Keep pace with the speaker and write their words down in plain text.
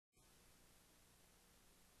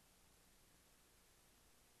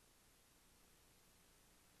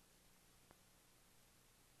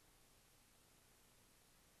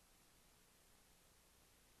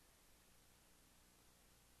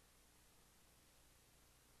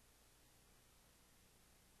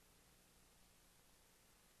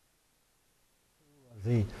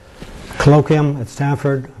The colloquium at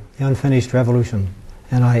Stanford, the unfinished revolution.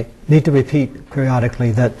 And I need to repeat periodically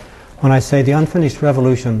that when I say the unfinished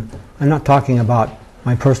revolution, I'm not talking about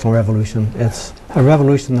my personal revolution. It's a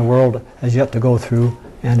revolution the world has yet to go through,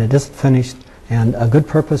 and it isn't finished. And a good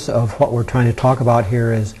purpose of what we're trying to talk about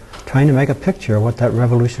here is trying to make a picture of what that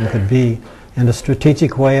revolution could be in a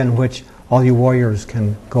strategic way in which all you warriors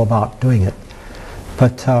can go about doing it.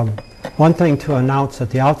 But one thing to announce at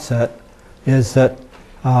the outset is that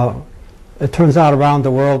it turns out around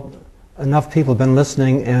the world enough people have been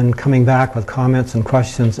listening and coming back with comments and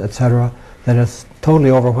questions, etc., that it's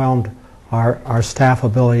totally overwhelmed our staff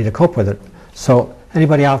ability to cope with it. So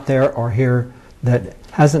anybody out there or here that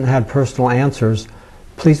hasn't had personal answers,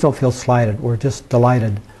 please don't feel slighted. We're just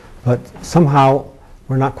delighted. But somehow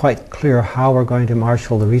we're not quite clear how we're going to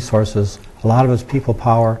marshal the resources. A lot of it's people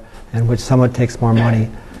power, and which somewhat takes more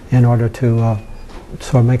money in order to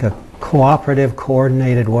sort of make a cooperative,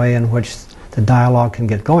 coordinated way in which the dialogue can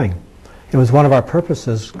get going. It was one of our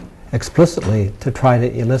purposes explicitly to try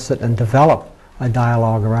to elicit and develop a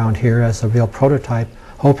dialogue around here as a real prototype,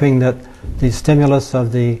 hoping that the stimulus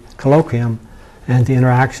of the colloquium and the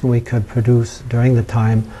interaction we could produce during the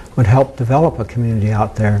time would help develop a community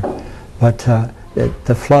out there. But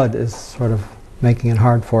the flood is sort of making it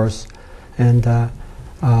hard for us. And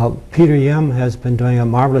Peter Yim has been doing a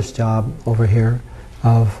marvelous job over here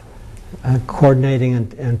of coordinating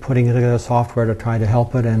and putting together software to try to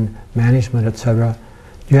help it, and management, etc.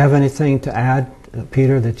 Do you have anything to add,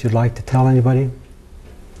 Peter, that you'd like to tell anybody?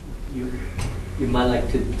 You might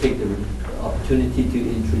like to take the opportunity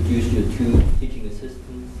to introduce your two teaching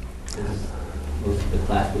assistants, because most of the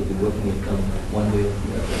class will be working with them one way or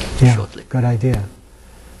the other shortly. Good idea.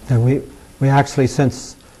 And we actually,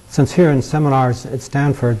 since here in seminars at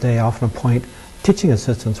Stanford, they often appoint teaching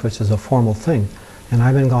assistants, which is a formal thing. And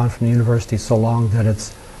I've been gone from the university so long that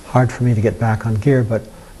it's hard for me to get back on gear. But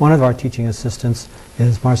one of our teaching assistants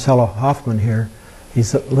is Marcelo Hoffman here.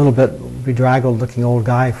 He's a little bit bedraggled looking old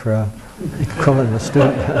guy for a equivalent of a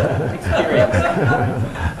student.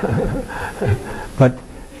 But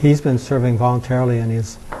he's been serving voluntarily in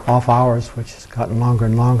his off hours, which has gotten longer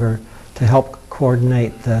and longer, to help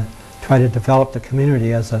coordinate try to develop the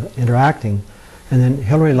community as interacting. And then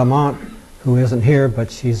Hilary Lamont, who isn't here, but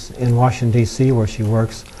she's in Washington, D.C., where she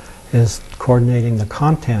works, is coordinating the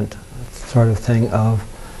content sort of thing of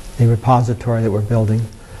the repository that we're building.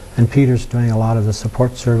 And Peter's doing a lot of the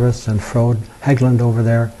support service, and Frode Hegland over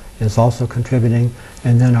there is also contributing.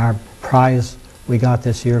 And then our prize we got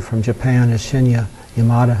this year from Japan is Shinya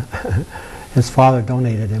Yamada. His father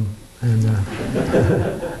donated him, and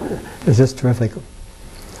it's just terrific.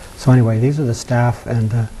 So anyway, these are the staff,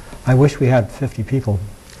 and I wish we had 50 people.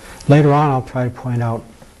 Later on, I'll try to point out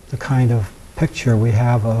the kind of picture we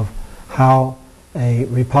have of how a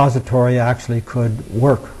repository actually could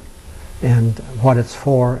work, and what it's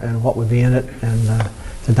for, and what would be in it, and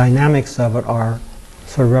the dynamics of it are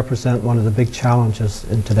sort of represent one of the big challenges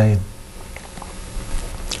in today.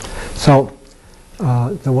 So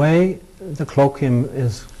the way the colloquium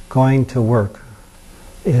is going to work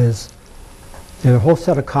is there's a whole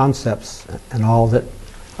set of concepts and all that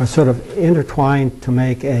are sort of intertwined to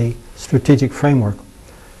make a strategic framework.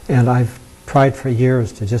 And I've tried for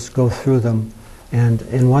years to just go through them, and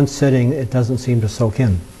in one sitting it doesn't seem to soak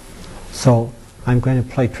in. So I'm going to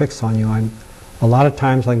play tricks on you. A lot of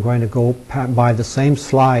times I'm going to go by the same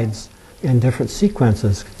slides in different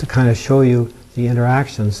sequences to kind of show you the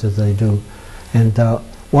interactions as they do. And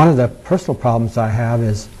one of the personal problems I have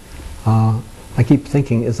is I keep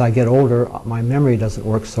thinking as I get older my memory doesn't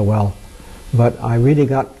work so well. But I really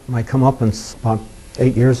got my comeuppance about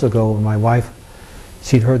 8 years ago. My wife,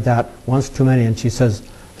 she'd heard that once too many, and she says,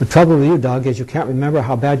 "The trouble with you, Doug, is you can't remember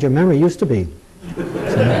how bad your memory used to be."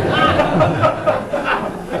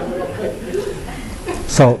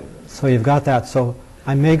 So you've got that. So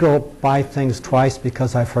I may go by things twice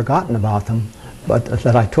because I've forgotten about them, but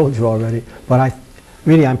that I told you already. But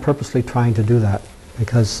I'm purposely trying to do that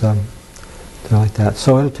because they're like that.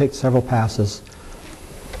 So it'll take several passes.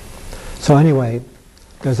 So anyway,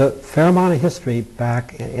 there's a fair amount of history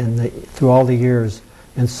back through all the years,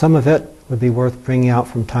 and some of it would be worth bringing out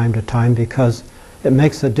from time to time because it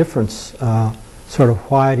makes a difference, sort of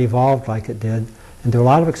why it evolved like it did. And there are a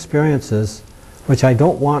lot of experiences which I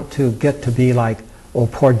don't want to get to be like, oh,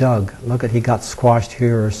 poor Doug, look at he got squashed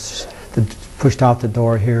here, or pushed out the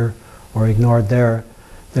door here, or ignored there.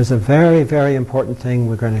 There's a very, very important thing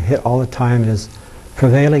we're going to hit all the time is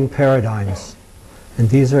prevailing paradigms. And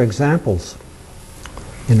these are examples.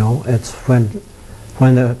 You know, it's when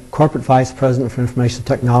the corporate vice president for information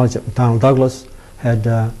technology at McDonnell Douglas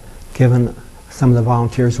had given some of the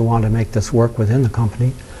volunteers who wanted to make this work within the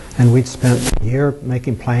company. And we'd spent a year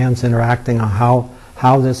making plans, interacting on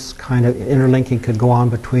how this kind of interlinking could go on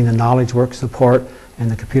between the knowledge work support and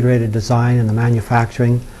the computer-aided design and the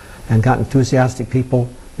manufacturing, and got enthusiastic people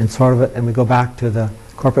in sort of it. And we go back to the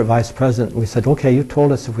corporate vice president. We said, okay, you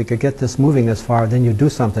told us if we could get this moving this far, then you'd do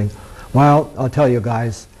something. Well, I'll tell you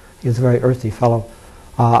guys, he's a very earthy fellow.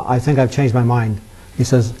 I think I've changed my mind. He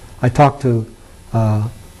says, I talked to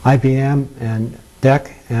IBM and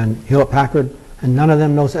DEC and Hewlett-Packard, and none of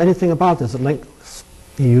them knows anything about this.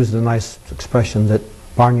 He used a nice expression, that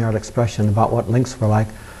barnyard expression about what links were like.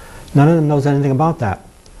 None of them knows anything about that.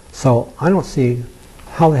 So I don't see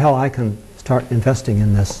how the hell I can start investing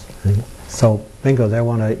in this thing. So bingo, there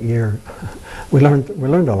went a year. we learned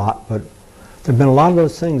a lot, but there have been a lot of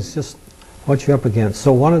those things, just what you're up against.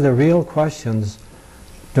 So one of the real questions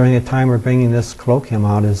during the time we're bringing this colloquium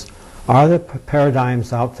out is, are there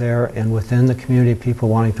paradigms out there and within the community, people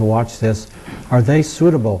wanting to watch this, are they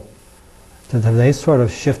suitable? Have they sort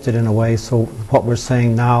of shifted in a way so what we're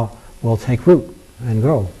saying now will take root and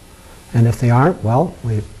grow? And if they aren't, well,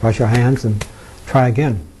 we brush our hands and try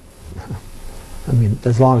again. I mean,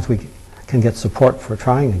 as long as we can get support for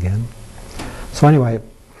trying again. So anyway,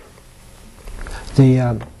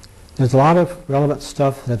 there's a lot of relevant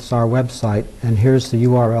stuff that's our website, and here's the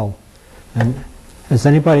URL. And has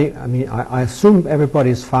anybody, I mean, I assume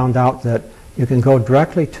everybody's found out that you can go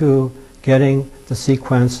directly to getting the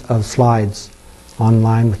sequence of slides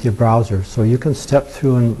online with your browser. So you can step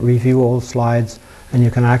through and review old slides, and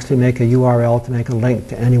you can actually make a URL to make a link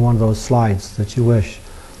to any one of those slides that you wish,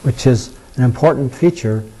 which is an important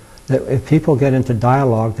feature that if people get into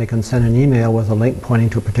dialogue, they can send an email with a link pointing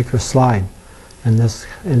to a particular slide. And this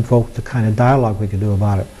invoked the kind of dialogue we could do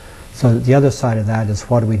about it. So the other side of that is,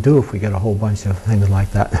 what do we do if we get a whole bunch of things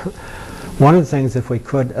like that? One of the things, if we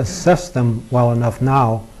could assess them well enough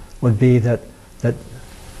now, would be that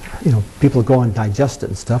you know, people go and digest it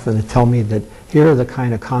and stuff, and they tell me that here are the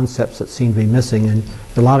kind of concepts that seem to be missing, and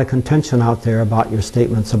there's a lot of contention out there about your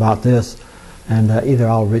statements about this, and either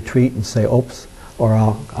I'll retreat and say oops, or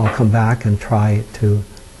I'll come back and try to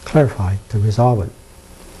clarify, to resolve it.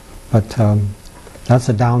 But that's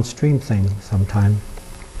a downstream thing sometimes.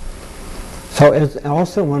 So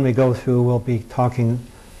also when we go through, we'll be talking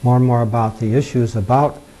more and more about the issues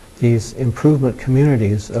about these improvement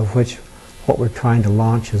communities, of which what we're trying to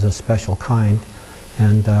launch is a special kind.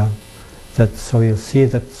 And so you'll see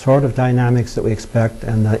the sort of dynamics that we expect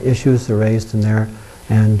and the issues that are raised in there.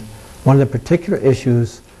 And one of the particular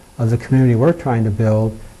issues of the community we're trying to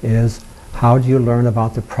build is, how do you learn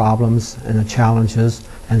about the problems and the challenges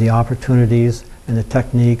and the opportunities and the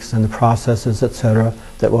techniques and the processes, etc.,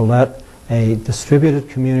 that will let a distributed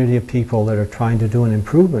community of people that are trying to do an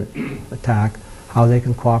improvement attack, how they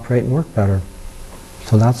can cooperate and work better.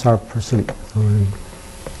 So that's our pursuit.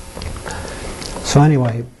 So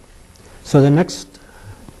anyway, so the next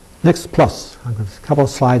plus, a couple of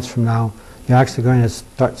slides from now, you're actually going to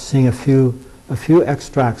start seeing a few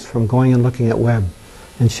extracts from going and looking at web.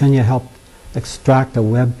 And Shinya helped extract a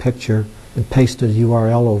web picture and pasted a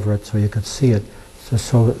URL over it so you could see it.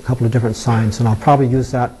 So a couple of different signs, and I'll probably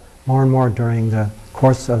use that more and more during the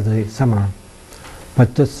course of the seminar.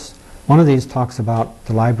 But one of these talks about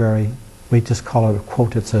the library. We just call it a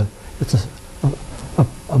quote. It's a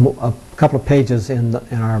couple of pages in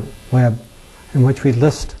our web in which we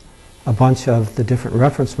list a bunch of the different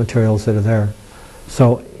reference materials that are there.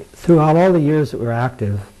 So throughout all the years that we were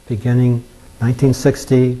active, beginning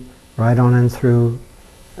 1960, right on in through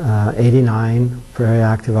 89, very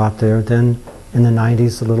active out there, then in the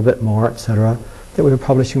 90s a little bit more, etc., that we were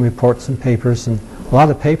publishing reports and papers, and a lot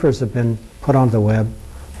of the papers have been put onto the web,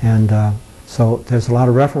 and so there's a lot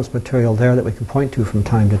of reference material there that we can point to from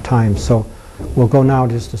time to time. So we'll go now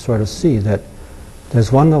just to sort of see that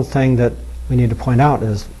there's one little thing that we need to point out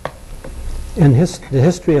is, in the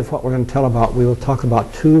history of what we're going to tell about, we will talk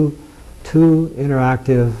about two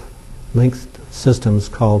interactive linked systems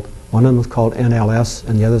called, one of them is called NLS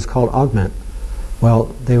and the other is called Augment.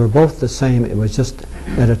 Well, they were both the same. It was just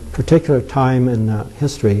at a particular time in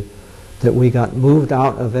history that we got moved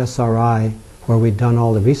out of SRI, where we'd done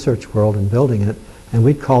all the research world and building it, and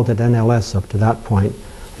we'd called it NLS up to that point.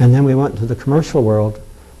 And then we went to the commercial world,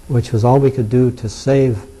 which was all we could do to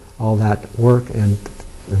save all that work and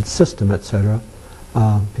system, etc.,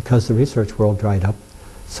 because the research world dried up.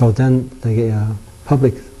 So then the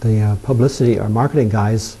publicity or marketing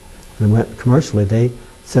guys, when we went commercially, they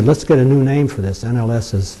said, let's get a new name for this.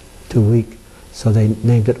 NLS is too weak. So they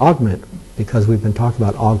named it Augment, because we've been talking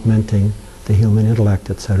about augmenting the human intellect,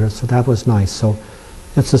 etc. So that was nice. So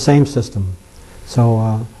it's the same system.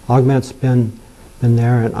 So Augment's been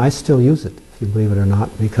there, and I still use it, if you believe it or not,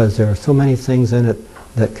 because there are so many things in it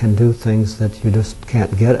that can do things that you just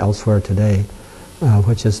can't get elsewhere today,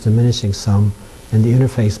 which is diminishing some, and the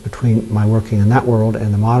interface between my working in that world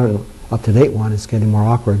and the modern up-to-date one is getting more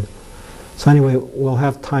awkward. So anyway, we'll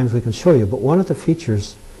have times we can show you, but one of the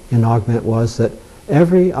features in Augment was that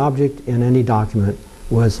every object in any document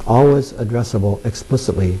was always addressable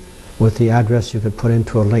explicitly with the address you could put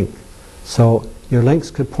into a link. So your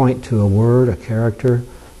links could point to a word, a character,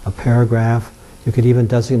 a paragraph. You could even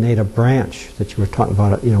designate a branch that you were talking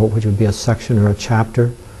about, which would be a section or a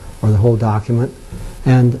chapter or the whole document.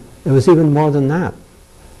 And it was even more than that,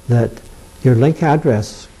 that your link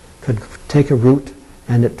address could take a route,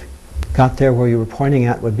 and it got there where you were pointing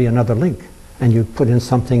at would be another link. And you put in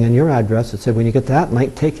something in your address that said, when you get to that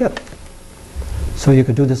link, take it. So you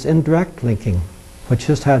could do this indirect linking, which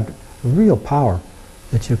just had real power,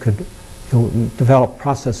 that you could develop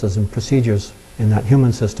processes and procedures in that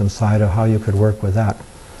human system side of how you could work with that.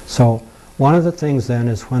 So one of the things then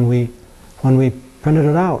is when we printed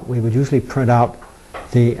it out, we would usually print out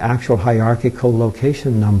the actual hierarchical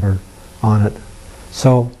location number on it.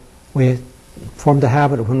 So we formed a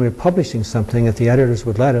habit of when we were publishing something, if the editors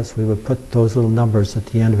would let us, we would put those little numbers at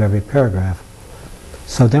the end of every paragraph.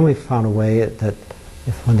 So then we found a way that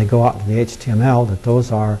if when they go out to the HTML, that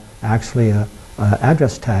those are actually a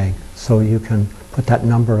address tag. So you can put that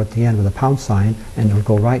number at the end with a pound sign, and it'll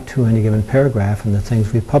go right to any given paragraph and the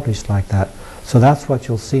things we published like that. So that's what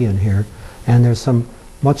you'll see in here. And there's some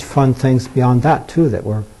much fun things beyond that too, that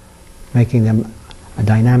we're making them a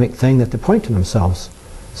dynamic thing that they point to themselves.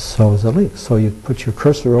 So is a link. So you put your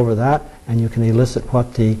cursor over that, and you can elicit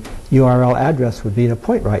what the URL address would be to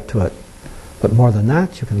point right to it. But more than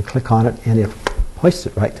that, you can click on it and it hoists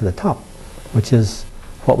it right to the top, which is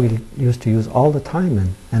what we used to use all the time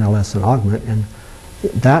in NLS and Augment. And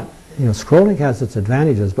that, scrolling has its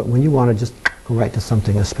advantages, but when you want to just go right to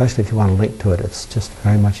something, especially if you want to link to it, it's just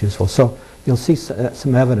very much useful. So you'll see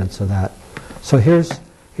some evidence of that. So here's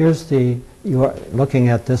the, you are looking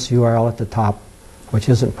at this URL at the top, which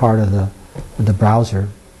isn't part of the browser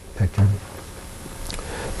picture.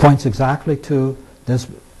 Points exactly to this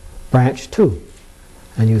branch 2.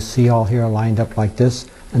 And you see all here lined up like this.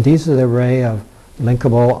 And these are the array of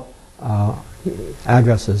linkable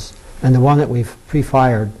addresses. And the one that we've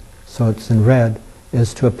pre-fired, so it's in red,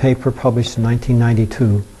 is to a paper published in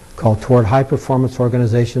 1992 called Toward High Performance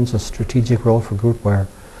Organizations, a Strategic Role for Groupware.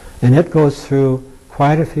 And it goes through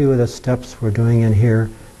quite a few of the steps we're doing in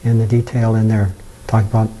here in the detail in there. Talking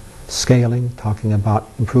about scaling, talking about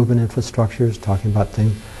improvement infrastructures, talking about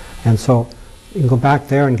things. And so you can go back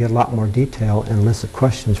there and get a lot more detail and elicit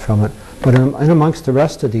questions from it. But in amongst the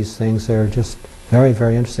rest of these things, they're just very,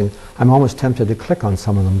 very interesting. I'm almost tempted to click on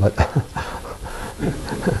some of them, but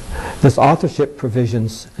this authorship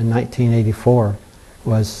provisions in 1984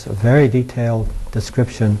 was a very detailed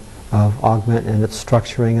description of Augment and its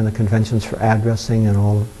structuring and the conventions for addressing and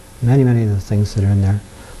all, many of the things that are in there.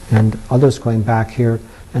 And others going back here.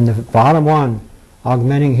 And the bottom one,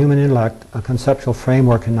 Augmenting Human Intellect, a Conceptual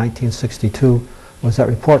Framework in 1962, was that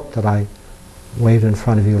report that I waved in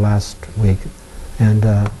front of you last week.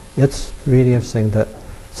 And it's really interesting that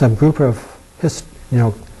some group of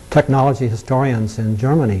technology historians in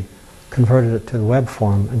Germany converted it to the web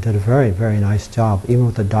form and did a very, very nice job, even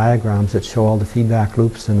with the diagrams that show all the feedback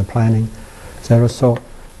loops and the planning, etc. So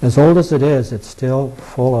as old as it is, it's still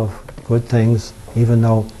full of good things, even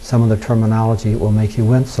though some of the terminology will make you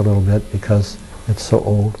wince a little bit because it's so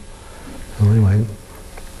old.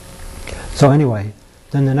 So anyway,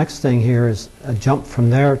 then the next thing here is a jump from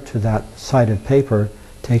there to that cited paper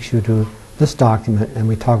takes you to this document, and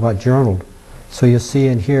we talk about journaled. So you see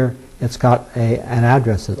in here it's got an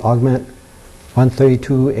address, it's Augment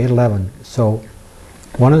 132.811. So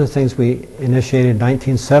one of the things we initiated in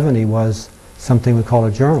 1970 was something we call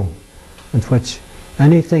a journal, in which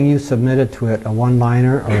anything you submitted to it, a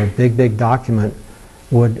one-liner or a big document,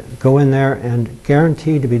 would go in there and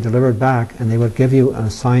guarantee to be delivered back, and they would give you and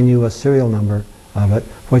assign you a serial number of it,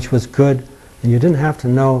 which was good. And you didn't have to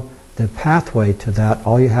know the pathway to that.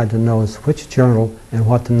 All you had to know is which journal and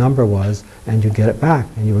what the number was, and you get it back.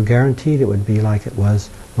 And you were guaranteed it would be like it was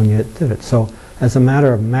when you did it. So as a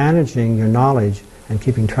matter of managing your knowledge and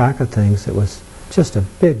keeping track of things, it was just a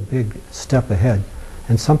big step ahead.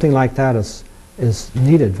 And something like that is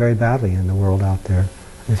needed very badly in the world out there.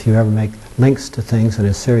 If you ever make links to things in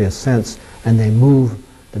a serious sense and they move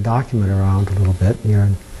the document around a little bit, you're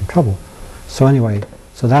in trouble. So anyway,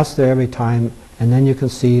 so that's there every time, and then you can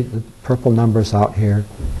see the purple numbers out here.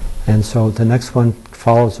 And so the next one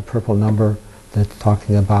follows the purple number that's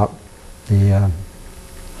talking about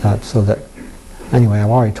so that, anyway, I've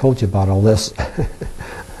already told you about all this.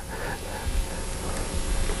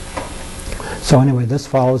 So anyway, this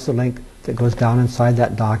follows the link that goes down inside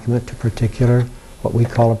that document to particular, what we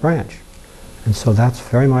call a branch. And so that's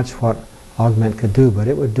very much what Augment could do, but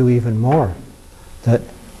it would do even more. That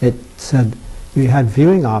it said, you had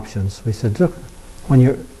viewing options. We said, look, when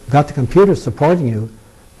you've got the computer supporting you,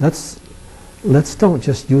 let's don't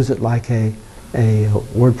just use it like a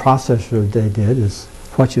word processor they did, is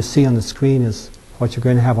what you see on the screen is what you're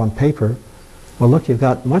going to have on paper. Well, look, you've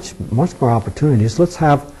got much more opportunities. Let's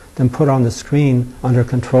have them put on the screen under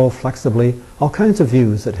control flexibly all kinds of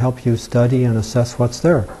views that help you study and assess what's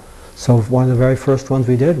there. So one of the very first ones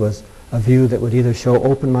we did was a view that would either show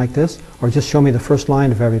open like this or just show me the first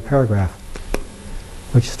line of every paragraph,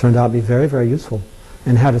 which turned out to be very, very useful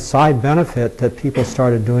and had a side benefit that people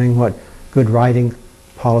started doing what good writing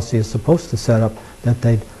policy is supposed to set up, that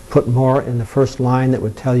they'd put more in the first line that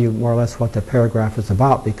would tell you more or less what the paragraph is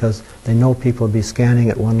about, because they know people would be scanning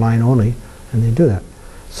at one line only, and they do that.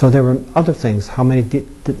 So there were other things. How many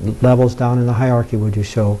levels down in the hierarchy would you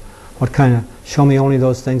show? What kind of, show me only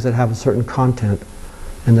those things that have a certain content.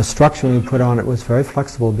 And the structure we put on it was very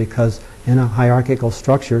flexible, because in a hierarchical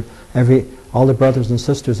structure, all the brothers and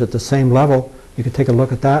sisters at the same level, you could take a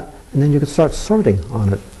look at that, and then you could start sorting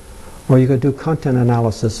on it. Or you could do content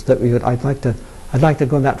analysis. That I'd like to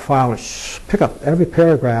go in that file and pick up every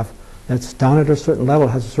paragraph that's down at a certain level,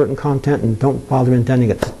 has a certain content, and don't bother indenting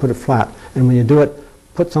it, just put it flat. And when you do it,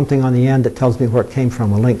 put something on the end that tells me where it came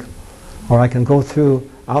from, a link. Or I can go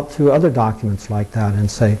out through other documents like that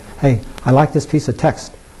and say, hey, I like this piece of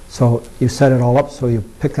text. So you set it all up so you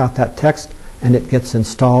pick out that text and it gets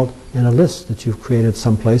installed in a list that you've created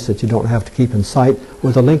someplace that you don't have to keep in sight,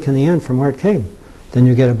 with a link in the end from where it came. Then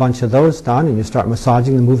you get a bunch of those done and you start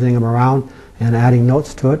massaging them, moving them around and adding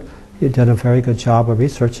notes to it. You did a very good job of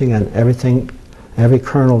researching, and every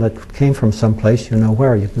kernel that came from someplace, you know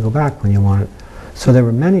where. You can go back when you want it. So there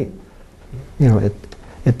were many,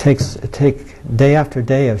 it takes day after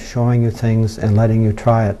day of showing you things and letting you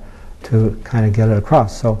try it to kind of get it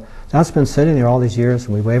across. So that's been sitting there all these years,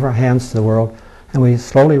 and we wave our hands to the world, and we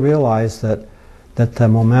slowly realize that the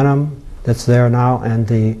momentum that's there now, and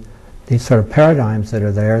these sort of paradigms that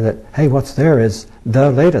are there, that, hey, what's there is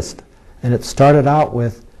the latest. And it started out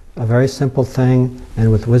with a very simple thing,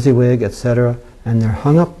 and with WYSIWYG, etc., and they're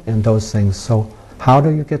hung up in those things. So how do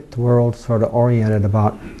you get the world sort of oriented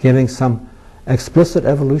about giving some explicit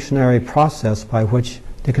evolutionary process by which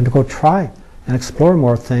they can go try and explore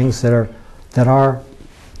more things that are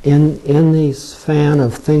in the span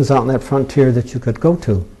of things out in that frontier that you could go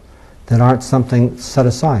to, that aren't something set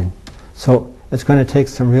aside. So it's going to take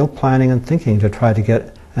some real planning and thinking to try to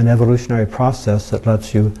get an evolutionary process that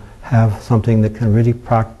lets you have something that can really,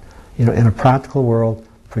 in a practical world,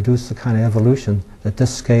 produce the kind of evolution that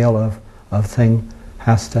this scale of thing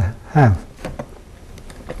has to have.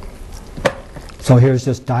 So here's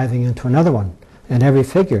just diving into another one. And every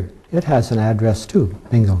figure, it has an address too.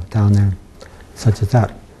 Bingo, down there, such as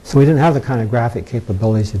that. So we didn't have the kind of graphic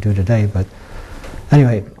capabilities you do today, but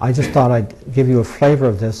anyway, I just thought I'd give you a flavor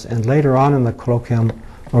of this, and later on in the colloquium,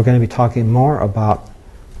 we're going to be talking more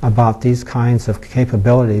about these kinds of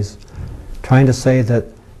capabilities, trying to say that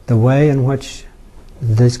the way in which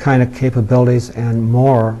these kind of capabilities and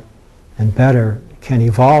more and better can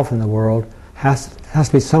evolve in the world has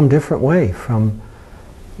to be some different way from,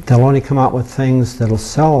 they'll only come out with things that'll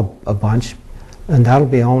sell a bunch, and that'll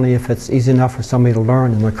be only if it's easy enough for somebody to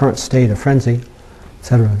learn in the current state of frenzy,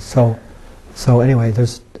 etc. So anyway,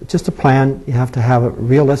 there's just a plan. You have to have it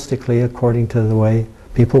realistically according to the way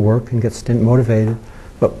people work and get motivated.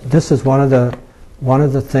 But this is one of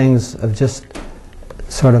the things of just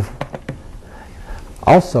sort of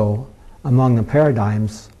also among the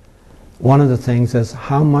paradigms. One of the things is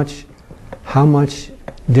how much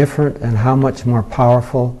different and how much more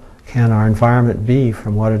powerful can our environment be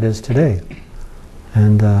from what it is today.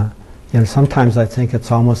 And sometimes I think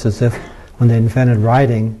it's almost as if when they invented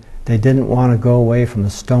writing, they didn't want to go away from the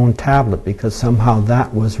stone tablet because somehow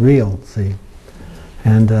that was real, see.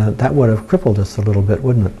 And that would have crippled us a little bit,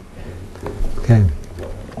 wouldn't it? Okay.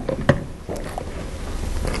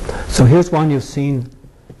 So here's one you've seen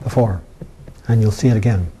before, and you'll see it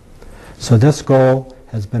again. So this goal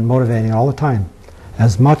has been motivating all the time,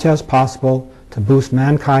 as much as possible to boost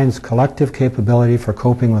mankind's collective capability for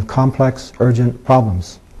coping with complex, urgent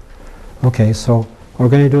problems. Okay, so what we're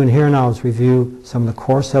going to do in here now is review some of the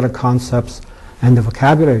core set of concepts and the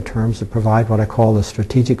vocabulary terms that provide what I call the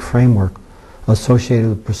strategic framework associated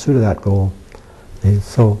with the pursuit of that goal. Okay,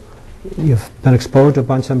 so you've been exposed to a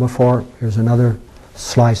bunch of them before. Here's another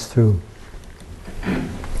slice through.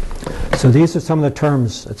 So these are some of the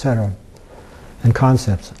terms, etc., and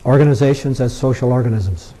concepts. Organizations as social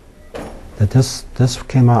organisms. That this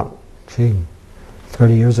came out,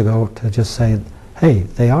 30 years ago to just say, hey,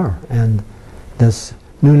 they are. And this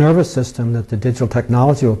new nervous system that the digital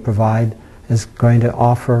technology will provide is going to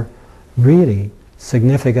offer really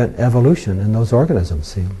significant evolution in those organisms.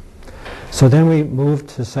 See? So then we moved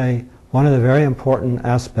to say one of the very important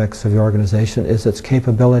aspects of the organization is its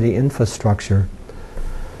capability infrastructure.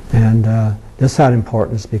 And this had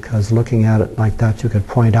importance because looking at it like that, you could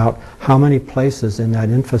point out how many places in that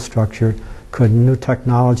infrastructure could new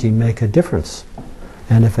technology make a difference.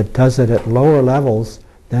 And if it does it at lower levels,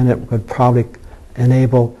 then it would probably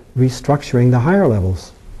enable restructuring the higher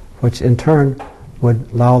levels, which in turn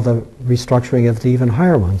would allow the restructuring of the even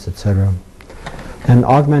higher ones, etc. And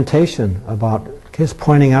augmentation, about just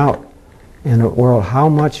pointing out in a world how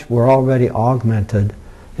much we're already augmented,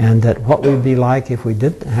 and that what we'd be like if we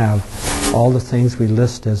didn't have all the things we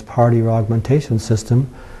list as part of your augmentation system.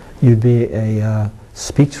 You'd be a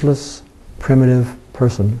speechless, primitive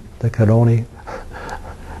person that could only,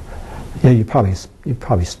 yeah, you'd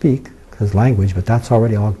probably speak, because language, but that's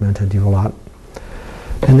already augmented you a lot.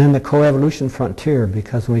 And then the coevolution frontier,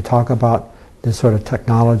 because when we talk about this sort of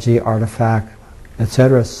technology, artifact,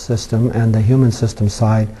 etc. system and the human system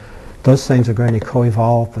side, those things are going to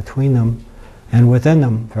co-evolve between them and within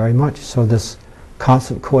them very much. So this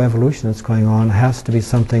constant coevolution that's going on has to be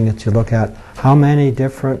something that you look at. How many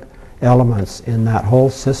different elements in that whole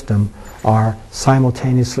system are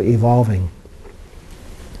simultaneously evolving,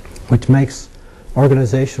 which makes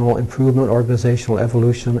organizational improvement, organizational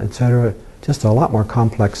evolution, etc., just a lot more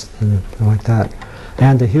complex than like that.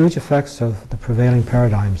 And the huge effects of the prevailing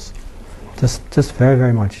paradigms, just very,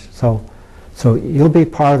 very much. So you'll be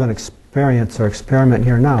part of an experience or experiment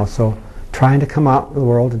here now. So trying to come out in the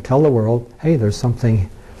world and tell the world, hey, there's something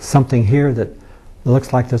here that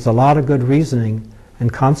looks like there's a lot of good reasoning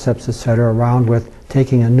and concepts, etc., around with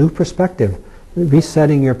taking a new perspective,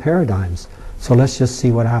 resetting your paradigms. So let's just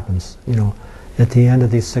see what happens. At the end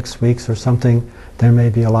of these 6 weeks or something, there may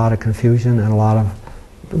be a lot of confusion and a lot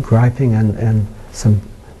of griping and some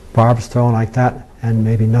barbs thrown like that, and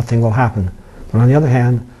maybe nothing will happen. But on the other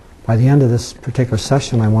hand, by the end of this particular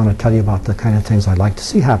session, I want to tell you about the kind of things I'd like to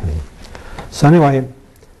see happening. So anyway,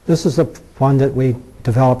 this is the one that we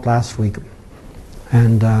developed last week.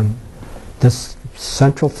 And this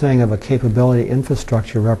central thing of a capability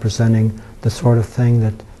infrastructure representing the sort of thing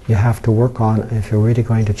that you have to work on if you're really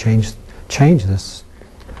going to change this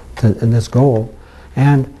in this goal.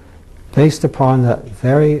 And based upon the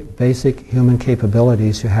very basic human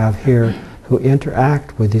capabilities you have here, who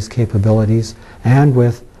interact with these capabilities and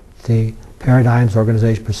with the paradigms,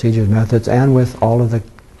 organization, procedures, methods, and with all of the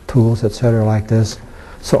tools, etc., like this.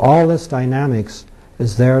 So all this dynamics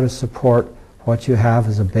is there to support what you have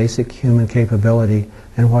as a basic human capability,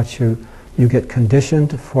 and what you get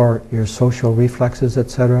conditioned for your social reflexes,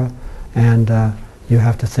 etc., and you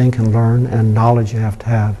have to think and learn, and knowledge you have to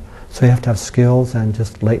have. So you have to have skills and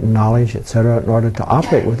just latent knowledge, etc., in order to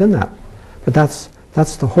operate within that. But that's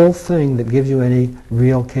the whole thing that gives you any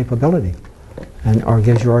real capability, or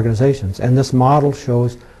gives you organizations. And this model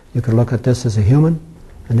shows you could look at this as a human,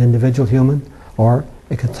 an individual human, or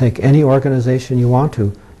it could take any organization you want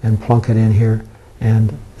to and plunk it in here.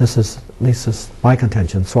 And this is, at least this is my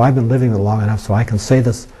contention. So I've been living it long enough so I can say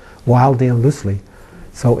this wildly and loosely.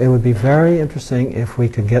 So it would be very interesting if we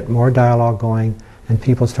could get more dialogue going and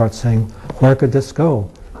people start saying, where could this go?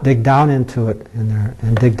 Dig down into it in there,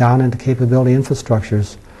 and dig down into capability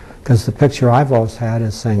infrastructures. Because the picture I've always had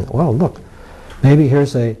is saying, well, look, maybe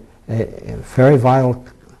here's a very vital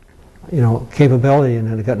capability, and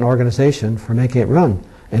you've got an organization for making it run.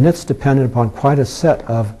 And it's dependent upon quite a set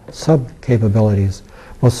of sub-capabilities.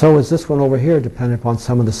 Well, so is this one over here dependent upon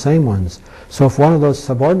some of the same ones. So if one of those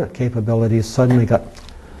subordinate capabilities suddenly got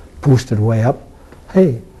boosted way up,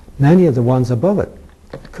 hey, many of the ones above it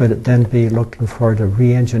could then be looking for to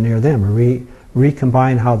re-engineer them, or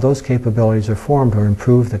recombine how those capabilities are formed, or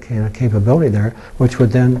improve the kind of capability there, which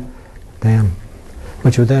would then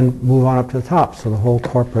move on up to the top. So the whole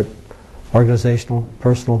corporate, organizational,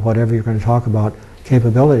 personal, whatever you're going to talk about,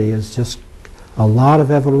 capability is just a lot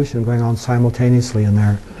of evolution going on simultaneously in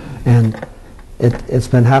there. And it's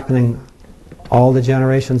been happening all the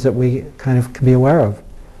generations that we kind of can be aware of,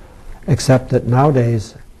 except that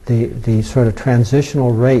nowadays the sort of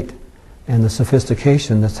transitional rate and the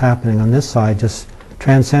sophistication that's happening on this side just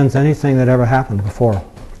transcends anything that ever happened before.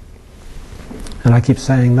 And I keep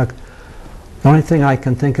saying, look, the only thing I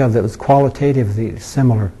can think of that was qualitatively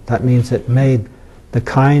similar, that means it made the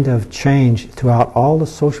kind of change throughout all the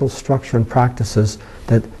social structure and practices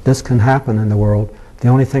that this can happen in the world. The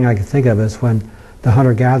only thing I can think of is when the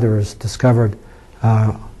hunter-gatherers discovered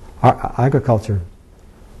agriculture.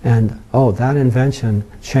 And, oh, that invention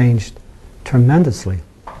changed tremendously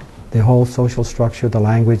the whole social structure, the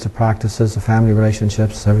language, the practices, the family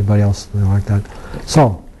relationships, everybody else, like that.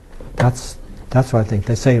 So, that's what I think.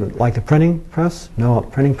 They say, like the printing press? No,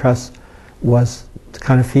 printing press was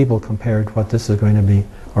kind of feeble compared to what this is going to be,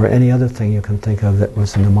 or any other thing you can think of that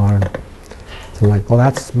was in the modern. So like, well,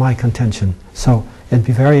 that's my contention. So it'd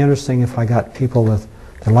be very interesting if I got people that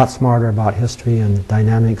are a lot smarter about history and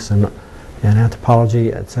dynamics and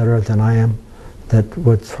anthropology, etc., than I am, that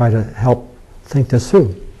would try to help think this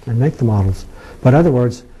through and make the models. But in other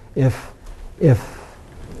words, if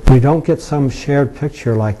we don't get some shared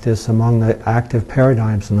picture like this among the active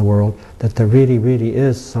paradigms in the world, that there really, really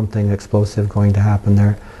is something explosive going to happen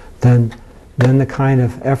there, then the kind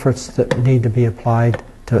of efforts that need to be applied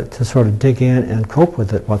to sort of dig in and cope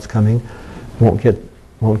with it, what's coming, won't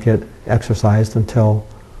get exercised until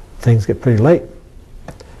things get pretty late.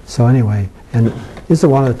 So anyway, and this is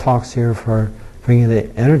one of the talks here for bringing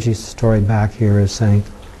the energy story back here, is saying,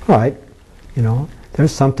 all right, you know,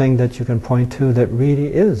 there's something that you can point to that really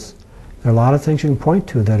is. There are a lot of things you can point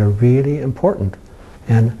to that are really important.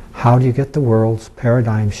 And how do you get the world's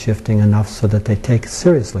paradigm shifting enough so that they take it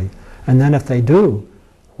seriously? And then if they do,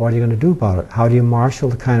 what are you going to do about it? How do you marshal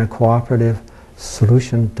the kind of cooperative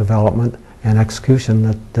solution development and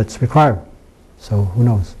execution that's required? So who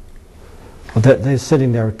knows? Well, they're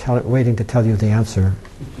sitting there waiting to tell you the answer.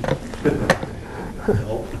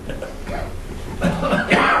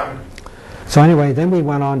 So anyway, then we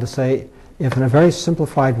went on to say, if in a very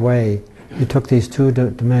simplified way, you took these two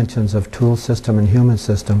dimensions of tool system and human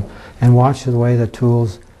system and watched the way the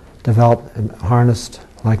tools developed and harnessed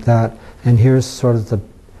like that, and here's sort of the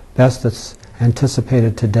best that's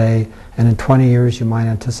anticipated today, and in 20 years you might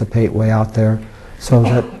anticipate way out there, so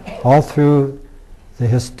that all through the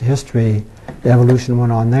history, the evolution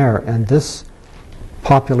went on there, and this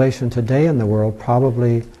population today in the world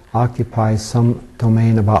probably occupies some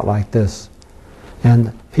domain about like this.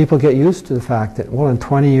 And people get used to the fact that, well, in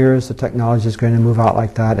 20 years the technology is going to move out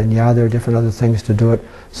like that, and yeah, there are different other things to do it,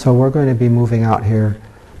 so we're going to be moving out here,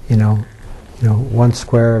 you know, one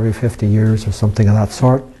square every 50 years or something of that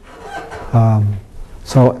sort.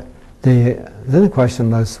 So then the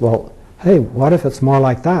question was, well, hey, what if it's more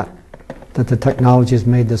like that the technology has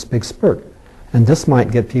made this big spurt? And this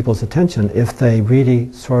might get people's attention if they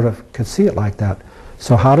really sort of could see it like that.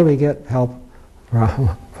 So how do we get help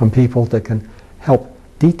from people that can help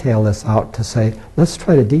detail this out, to say, let's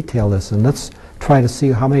try to detail this and let's try to see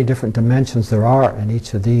how many different dimensions there are in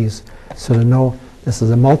each of these, so to know this is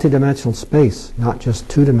a multidimensional space, not just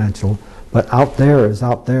two-dimensional, but out there is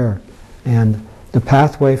out there. And the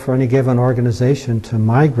pathway for any given organization to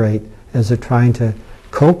migrate as they're trying to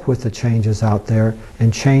cope with the changes out there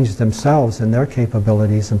and change themselves and their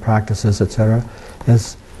capabilities and practices, etc.,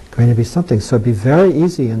 is going to be something. So it'd be very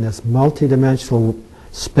easy in this multidimensional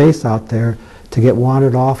space out there to get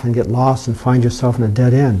wandered off and get lost and find yourself in a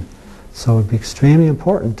dead end. So it would be extremely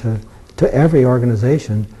important to every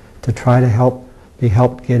organization to try to be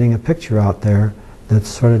helped getting a picture out there that's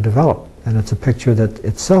sort of developed. And it's a picture that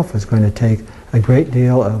itself is going to take a great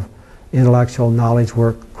deal of intellectual knowledge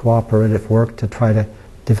work, cooperative work, to try to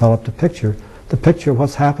develop the picture of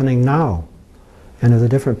what's happening now, and of the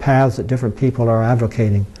different paths that different people are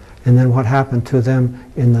advocating, and then what happened to them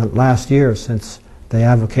in the last year since they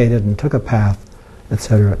advocated and took a path,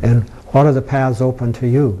 etc. And what are the paths open to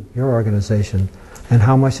you, your organization, and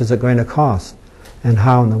how much is it going to cost? And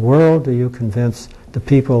how in the world do you convince the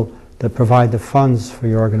people that provide the funds for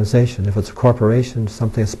your organization? If it's a corporation,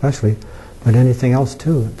 something especially, but anything else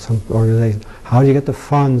too, some organization. How do you get the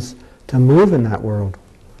funds to move in that world?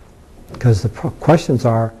 Because the questions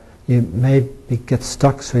are, you may get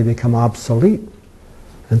stuck so you become obsolete,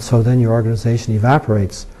 and so then your organization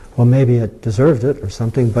evaporates. Well, maybe it deserved it or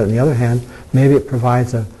something, but on the other hand, maybe it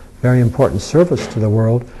provides a very important service to the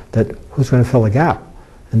world that who's going to fill the gap?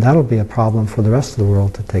 And that'll be a problem for the rest of the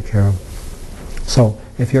world to take care of. So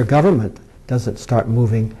if your government doesn't start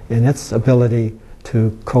moving in its ability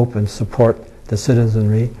to cope and support the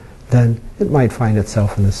citizenry, then it might find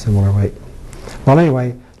itself in a similar way. Well,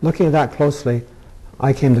 anyway, looking at that closely,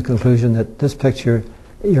 I came to the conclusion that this picture,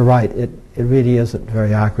 you're right, it really isn't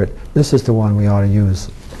very accurate. This is the one we ought to use.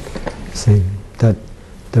 See, that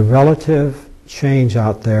the relative change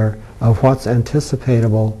out there of what's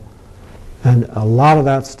anticipatable, and a lot of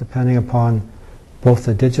that's depending upon both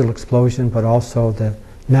the digital explosion but also the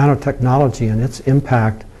nanotechnology and its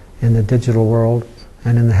impact in the digital world,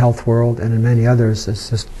 and in the health world and in many others, it's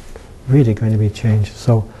just really going to be changed.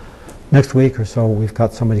 So next week or so, we've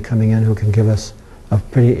got somebody coming in who can give us a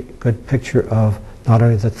pretty good picture of not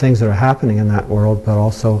only the things that are happening in that world, but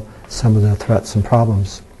also some of the threats and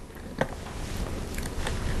problems.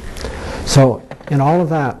 So in all of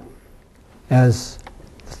that, as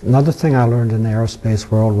another thing I learned in the aerospace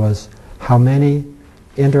world was how many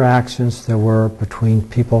interactions there were between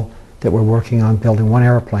people that were working on building one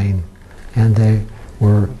airplane, and they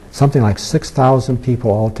were something like 6,000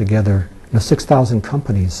 people all together, 6,000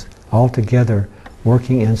 companies all together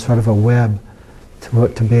working in sort of a web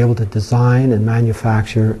to be able to design and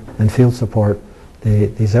manufacture and field support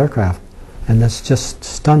these aircraft. And this just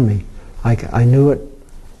stunned me. I knew it,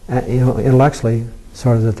 intellectually,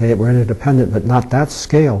 sort of that they were interdependent, but not that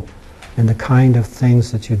scale and the kind of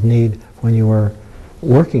things that you'd need when you were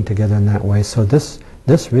working together in that way. So this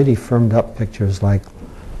really firmed up pictures like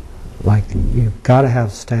you've got to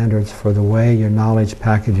have standards for the way your knowledge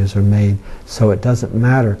packages are made, so it doesn't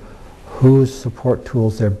matter whose support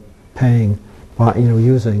tools they're paying,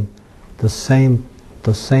 using, the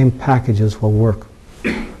same packages will work.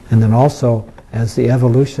 And then also, as the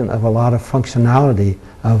evolution of a lot of functionality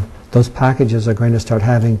of those packages are going to start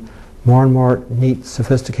having more and more neat,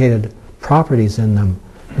 sophisticated properties in them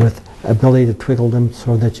with ability to twiddle them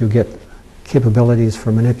so that you get capabilities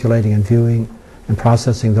for manipulating and viewing and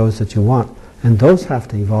processing those that you want. And those have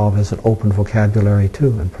to evolve as an open vocabulary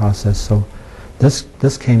too and process. So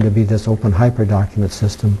this came to be this open hyperdocument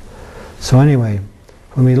system. So anyway,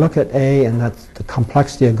 when we look at A and that's the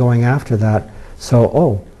complexity of going after that,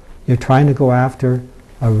 so you're trying to go after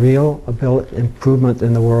a real improvement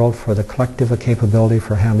in the world for the collective capability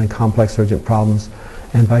for handling complex urgent problems.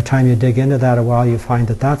 And by the time you dig into that a while, you find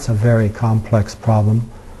that that's a very complex problem,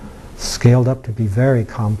 scaled up to be very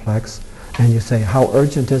complex. And you say, how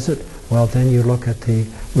urgent is it? Well, then you look at the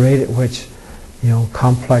rate at which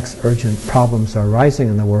complex urgent problems are rising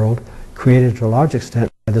in the world, created to a large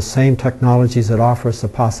extent by the same technologies that offer us the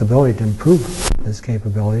possibility to improve these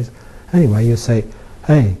capabilities. Anyway, you say,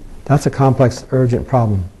 hey, that's a complex urgent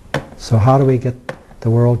problem. So how do we get the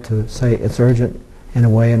world to say it's urgent in a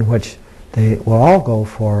way in which they will all go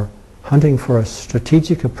for hunting for a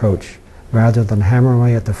strategic approach rather than hammering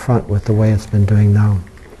away at the front with the way it's been doing now.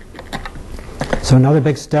 So another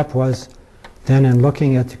big step was then in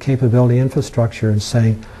looking at the capability infrastructure and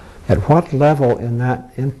saying, at what level in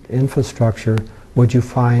that infrastructure would you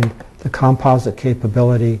find the composite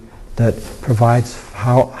capability that provides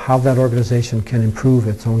how that organization can improve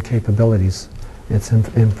its own capabilities, its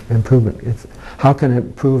improvement. How can it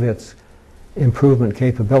improve its improvement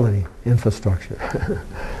capability infrastructure?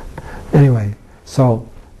 Anyway, so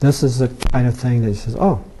this is the kind of thing that says,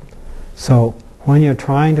 so when you're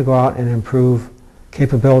trying to go out and improve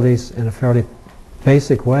capabilities in a fairly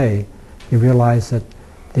basic way, you realize that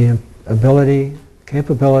the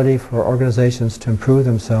capability for organizations to improve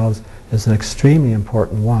themselves is an extremely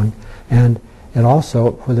important one. And it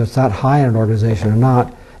also, whether it's that high in an organization or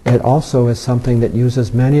not, it also is something that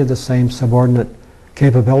uses many of the same subordinate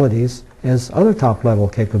capabilities as other top-level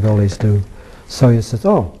capabilities do. So you say,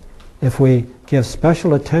 if we give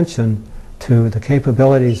special attention to the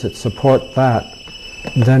capabilities that support that,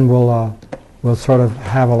 then we'll sort of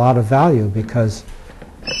have a lot of value, because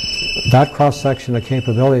that cross-section of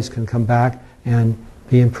capabilities can come back and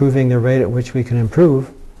be improving the rate at which we can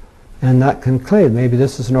improve. And that can claim maybe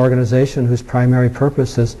this is an organization whose primary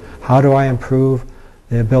purpose is how do I improve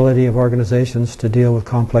the ability of organizations to deal with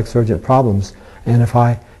complex urgent problems. And if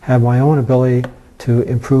I have my own ability to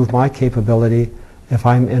improve my capability, if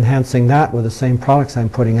I'm enhancing that with the same products I'm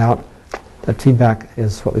putting out, that feedback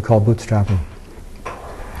is what we call bootstrapping.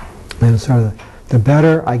 And sort of the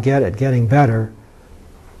better I get at getting better,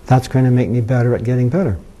 that's going to make me better at getting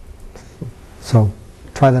better. So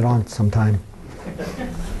try that on sometime.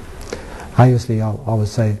 I'll always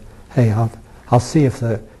say, hey, I'll see if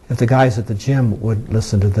the guys at the gym would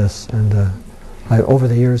listen to this. And over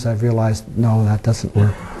the years I've realized, no, that doesn't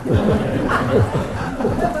work.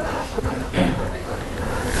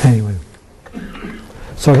 Anyway,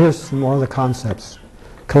 so here's some more of the concepts.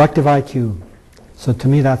 Collective IQ. So to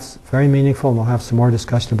me that's very meaningful, and we'll have some more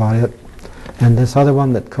discussion about it. And this other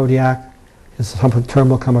one that Kodiak is some term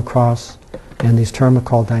we'll come across, and these terms are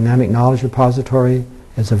called dynamic knowledge repository.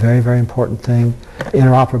 Is a very, very important thing.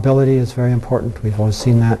 Interoperability is very important. We've always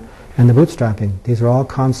seen that. And the bootstrapping. These are all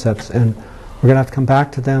concepts, and we're going to have to come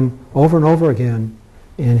back to them over and over again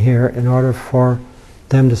in here in order for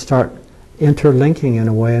them to start interlinking in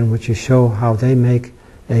a way in which you show how they make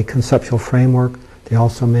a conceptual framework. They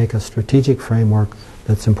also make a strategic framework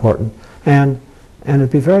that's important. And And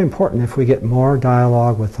it'd be very important if we get more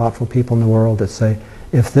dialogue with thoughtful people in the world that say,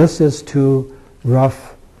 if this is too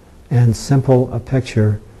rough and simple a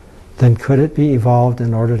picture, then could it be evolved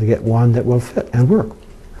in order to get one that will fit and work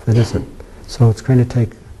if it isn't? So it's going to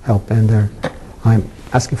take help, and I'm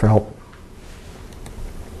asking for help.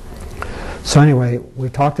 So anyway, we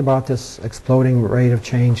talked about this exploding rate of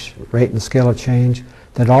change, rate and scale of change,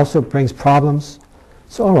 that also brings problems.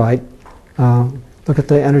 So all right, look at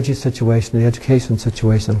the energy situation, the education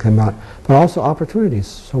situation that came out, but also opportunities.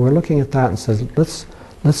 So we're looking at that and says, let's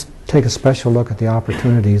take a special look at the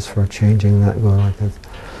opportunities for changing that going like this.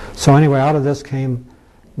 So anyway, out of this came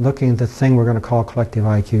looking at the thing we're going to call collective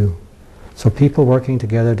IQ. So people working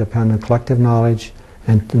together depend on collective knowledge,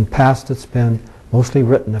 and in the past it's been mostly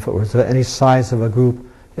written. If it was any size of a group,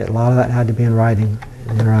 a lot of that had to be in writing,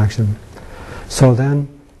 interaction. So then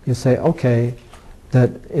you say, okay,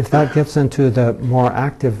 that if that gets into the more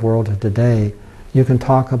active world of today, you can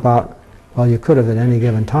talk about, well, you could have at any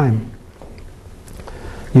given time.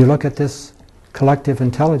 You look at this collective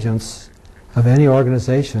intelligence of any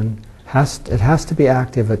organization, it has to be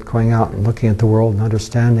active at going out and looking at the world and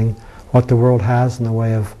understanding what the world has in the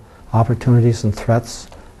way of opportunities and threats,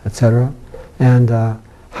 etc., and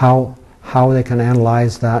how they can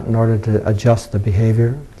analyze that in order to adjust the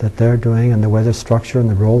behavior that they're doing and the weather structure and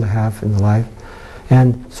the role they have in the life.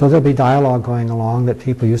 And so there'll be dialogue going along that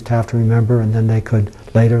people used to have to remember, and then they could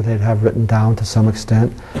later they'd have written down to some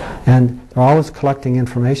extent. And they're always collecting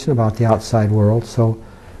information about the outside world, so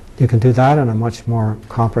you can do that in a much more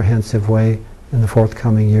comprehensive way in the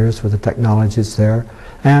forthcoming years with the technologies there.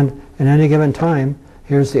 And at any given time,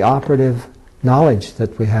 here's the operative knowledge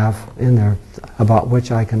that we have in there about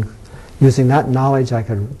which I can, using that knowledge,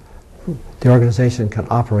 the organization can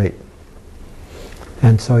operate.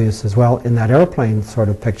 And so he says, well, in that airplane sort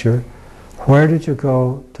of picture, where did you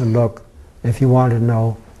go to look if you wanted to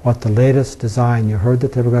know what the latest design? You heard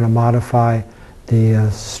that they were going to modify the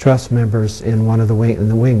stress members in one of the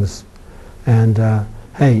wings, and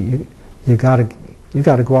hey, you got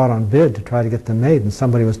to go out on bid to try to get them made. And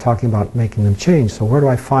somebody was talking about making them change. So where do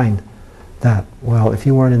I find that? Well, if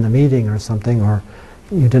you weren't in the meeting or something, or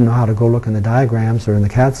you didn't know how to go look in the diagrams or in the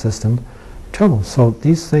CAD system, trouble. So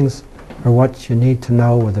these things are what you need to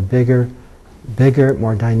know with a bigger,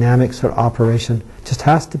 more dynamic sort of operation. Just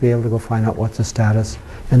has to be able to go find out what's the status,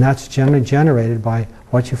 and that's generally generated by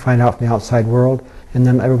what you find out from the outside world, and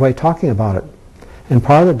then everybody talking about it. And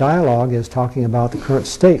part of the dialogue is talking about the current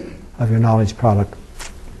state of your knowledge product.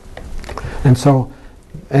 And so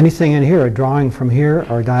anything in here, a drawing from here,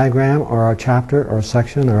 or a diagram, or a chapter, or a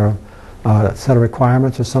section, or a set of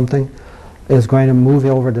requirements or something, is going to move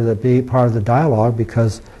over to be part of the dialogue,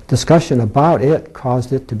 because discussion about it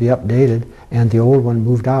caused it to be updated and the old one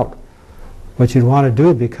moved out. What you'd want to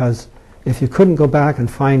do, because if you couldn't go back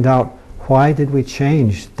and find out why did we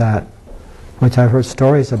change that, which I've heard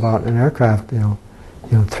stories about in aircraft, you know,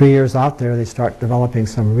 3 years out there they start developing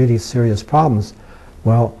some really serious problems.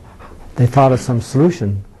 Well, they thought of some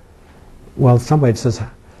solution. Well, somebody says,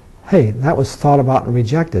 hey, that was thought about and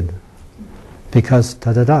rejected because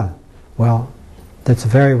da-da-da. Well, that's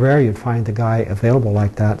very rare you'd find the guy available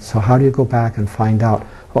like that. So how do you go back and find out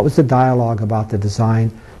what was the dialogue about the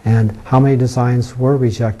design, and how many designs were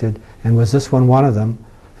rejected, and was this one of them,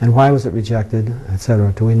 and why was it rejected,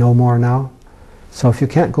 etc. Do we know more now? So if you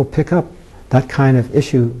can't go pick up that kind of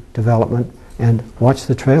issue development and watch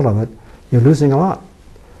the trail of it, you're losing a lot.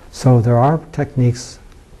 So there are techniques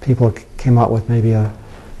people came out with maybe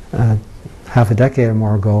half a decade or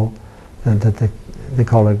more ago, that they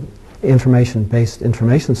call it information-based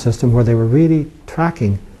information system, where they were really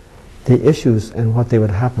tracking the issues and what they would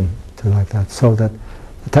happen to like that, so that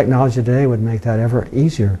the technology today would make that ever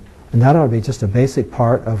easier. And that ought to be just a basic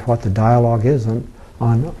part of what the dialogue is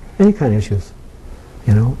on any kind of issues.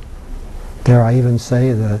 Dare I even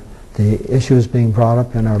say the issues being brought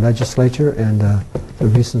up in our legislature and the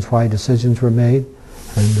reasons why decisions were made.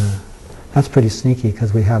 And that's pretty sneaky,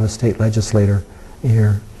 because we have a state legislator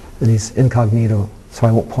here, and he's incognito, so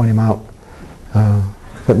I won't point him out.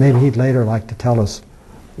 But maybe he'd later like to tell us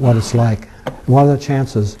what it's like. What are the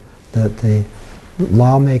chances that the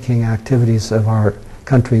lawmaking activities of our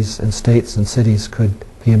countries and states and cities could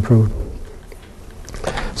be improved?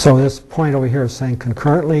 So this point over here is saying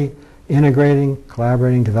concurrently integrating,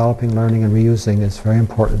 collaborating, developing, learning, and reusing is very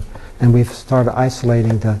important. And we've started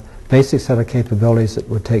isolating the basic set of capabilities that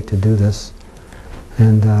would take to do this.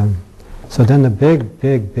 And so then the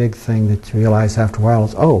big thing that you realize after a while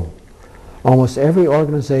is, almost every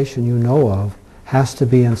organization you know of has to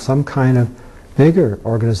be in some kind of bigger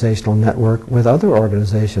organizational network with other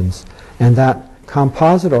organizations. And that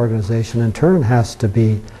composite organization in turn has to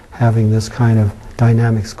be having this kind of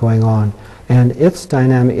dynamics going on. And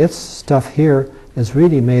its stuff here is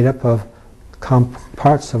really made up of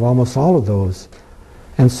parts of almost all of those.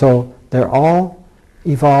 And so they're all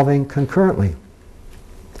evolving concurrently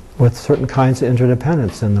with certain kinds of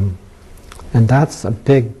interdependence in them. And that's a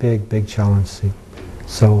big, big, big challenge. See?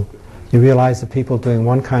 So you realize that people doing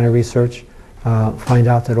one kind of research find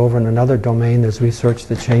out that over in another domain there's research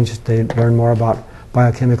that changes, they learn more about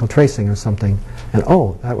biochemical tracing or something. And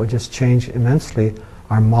oh, that would just change immensely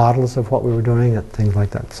our models of what we were doing and things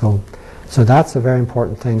like that. So that's a very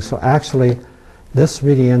important thing. So actually, this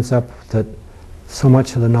really ends up that so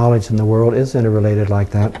much of the knowledge in the world is interrelated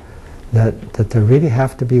like that, that there really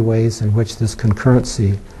have to be ways in which this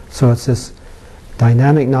concurrency, so it's this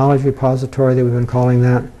dynamic knowledge repository that we've been calling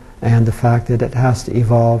that, and the fact that it has to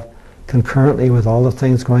evolve concurrently with all the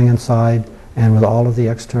things going inside and with all of the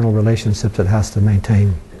external relationships it has to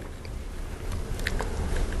maintain.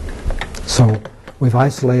 So we've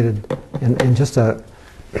isolated in just a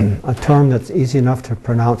term that's easy enough to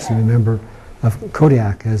pronounce and remember of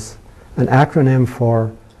Kodiak is an acronym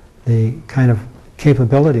for the kind of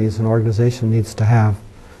capabilities an organization needs to have.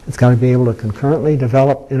 It's got to be able to concurrently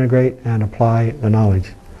develop, integrate, and apply the knowledge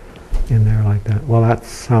in there like that. Well, that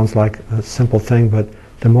sounds like a simple thing, but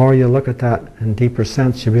the more you look at that in deeper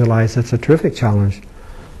sense, you realize it's a terrific challenge.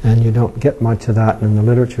 And you don't get much of that in the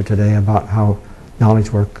literature today about how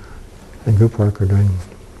knowledge work and group work are doing.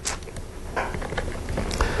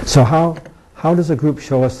 So how does a group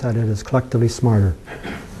show us that it is collectively smarter?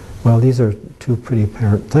 Well, these are two pretty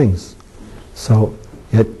apparent things. So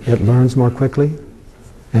it learns more quickly,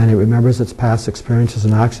 and it remembers its past experiences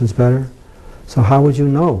and actions better. So how would you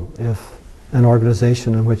know if an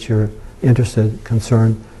organization in which you're interested,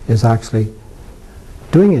 concerned, is actually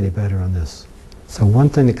doing any better on this? So one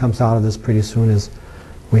thing that comes out of this pretty soon is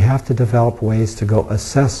we have to develop ways to go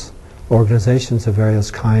assess organizations of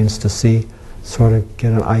various kinds to see, sort of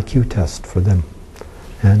get an IQ test for them.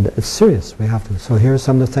 And it's serious, we have to. So here's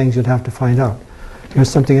some of the things you'd have to find out. Here's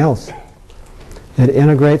something else. It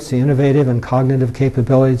integrates the innovative and cognitive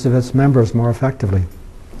capabilities of its members more effectively.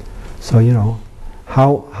 So, you know,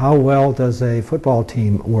 how well does a football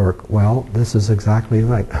team work? Well, this is exactly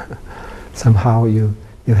right. Somehow you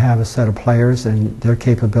have a set of players and their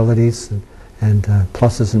capabilities and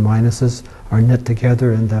pluses and minuses are knit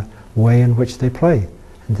together in the way in which they play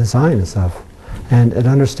and design and stuff. And it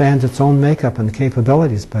understands its own makeup and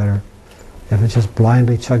capabilities better if it's just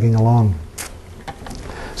blindly chugging along.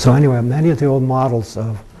 So anyway, many of the old models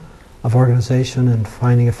of organization and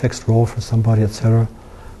finding a fixed role for somebody, etc.,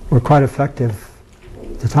 were quite effective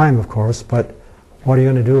at the time, of course, but what are you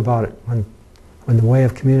going to do about it when the way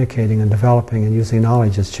of communicating and developing and using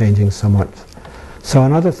knowledge is changing somewhat? So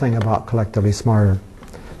another thing about collectively smarter,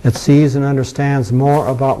 it sees and understands more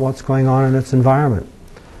about what's going on in its environment.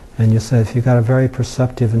 And you say if you've got a very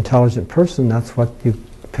perceptive, intelligent person, that's what you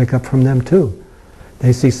pick up from them too.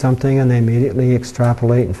 They see something and they immediately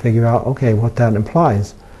extrapolate and figure out, okay, what that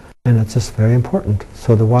implies. And it's just very important.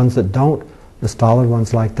 So the ones that don't, the stolid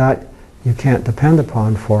ones like that, you can't depend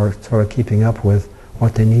upon for sort of keeping up with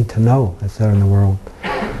what they need to know that's there in the world.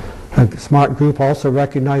 A smart group also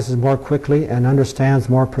recognizes more quickly and understands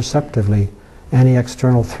more perceptively any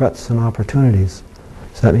external threats and opportunities.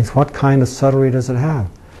 So that means what kind of subtlety does it have?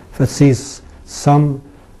 If it sees some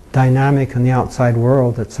dynamic in the outside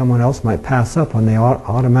world that someone else might pass up on, they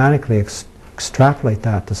automatically extrapolate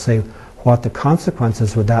that to say what the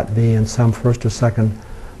consequences would that be in some first or second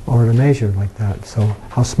order measure like that. So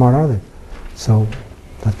how smart are they? So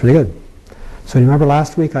that's pretty good. So you remember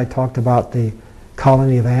last week I talked about the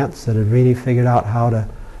colony of ants that had really figured out how to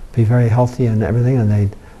be very healthy and everything,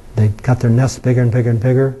 and they got their nest bigger and bigger and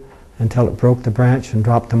bigger until it broke the branch and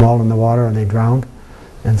dropped them all in the water and they drowned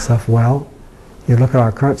and stuff. Well, you look at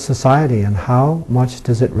our current society and how much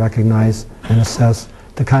does it recognize and assess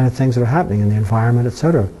the kind of things that are happening in the environment,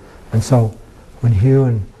 etc. And so when Hugh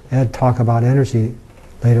and Ed talk about energy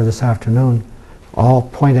later this afternoon, all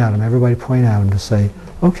point at them, everybody point at them to say,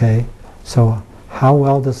 okay, so how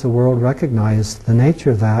well does the world recognize the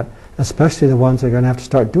nature of that, especially the ones that are going to have to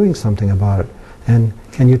start doing something about it? And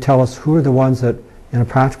can you tell us who are the ones that in a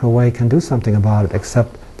practical way can do something about it,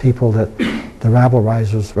 except people that, the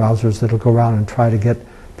rabble-rousers that will go around and try to get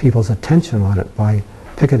people's attention on it by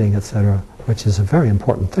picketing, etc., which is a very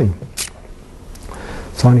important thing.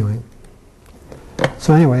 So anyway,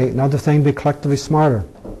 another thing, be collectively smarter.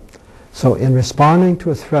 So in responding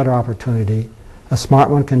to a threat or opportunity, a smart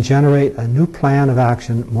one can generate a new plan of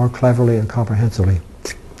action more cleverly and comprehensively.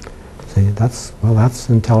 See, that's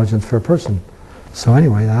intelligence for a person. So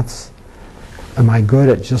anyway, am I good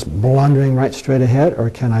at just blundering right straight ahead, or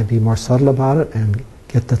can I be more subtle about it and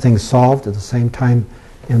get the thing solved at the same time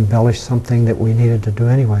embellish something that we needed to do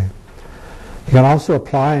anyway? You can also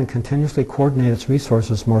apply and continuously coordinate its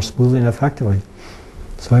resources more smoothly and effectively.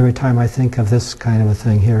 So every time I think of this kind of a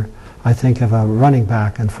thing here, I think of a running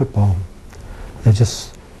back in football. They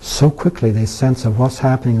just so quickly they sense of what's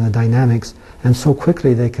happening in the dynamics, and so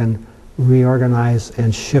quickly they can reorganize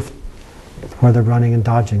and shift where they're running and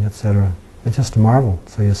dodging, etc. It's just a marvel.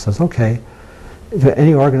 So he says, okay, is there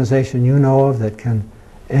any organization you know of that can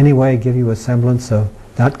anyway give you a semblance of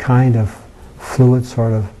that kind of fluid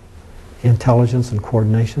sort of intelligence and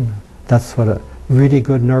coordination? That's what a really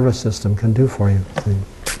good nervous system can do for you.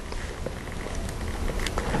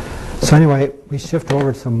 So anyway, we shift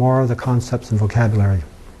over to more of the concepts and vocabulary.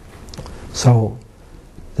 So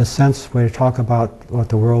the sense we talk about what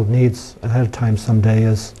the world needs ahead of time someday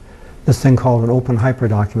is this thing called an open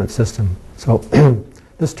hyperdocument system. So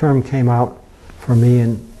this term came out for me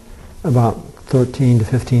in about 13 to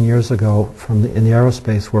 15 years ago in the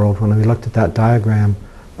aerospace world, when we looked at that diagram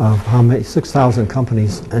of how many 6,000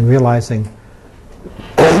 companies, and realizing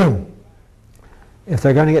if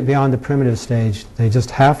they're going to get beyond the primitive stage, they just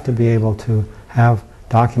have to be able to have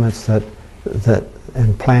documents that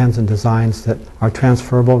and plans and designs that are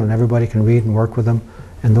transferable and everybody can read and work with them,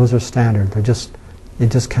 and those are standard. You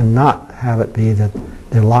just cannot have it be that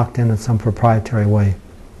they're locked in some proprietary way.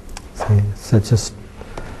 See, so it's just,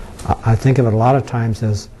 I think of it a lot of times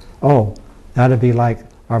as, oh, that'd be like,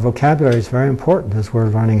 our vocabulary is very important as we're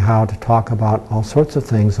learning how to talk about all sorts of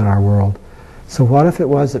things in our world. So what if it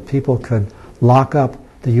was that people could lock up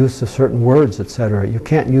the use of certain words, etc. You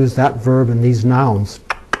can't use that verb in these nouns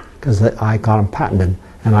because I got them patented,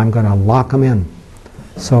 and I'm going to lock them in.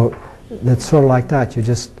 So it's sort of like that.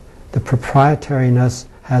 The proprietariness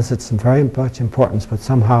has its very much importance, but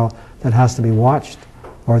somehow that has to be watched,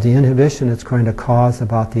 or the inhibition it's going to cause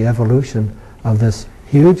about the evolution of this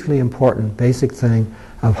hugely important basic thing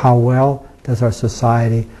of how well does our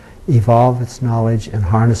society evolve its knowledge and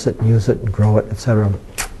harness it and use it and grow it, etc.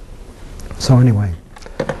 So anyway,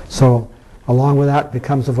 so along with that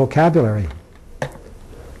becomes a vocabulary.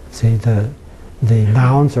 See, the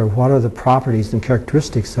nouns are what are the properties and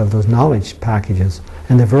characteristics of those knowledge packages,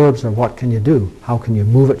 and the verbs are what can you do, how can you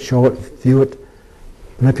move it, show it, view it,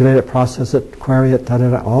 manipulate it, process it, query it,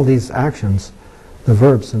 all these actions, the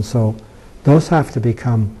verbs, and so those have to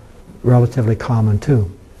become relatively common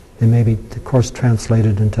too. They may be, of course,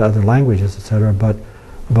 translated into other languages, etc.,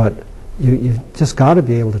 but you've just got to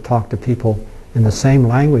be able to talk to people in the same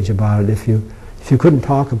language about it. If you couldn't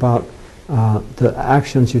talk about the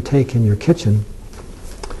actions you take in your kitchen,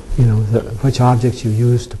 you know, which objects you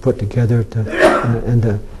use to put together, and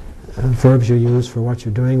the verbs you use for what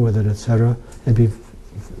you're doing with it, etc., it'd be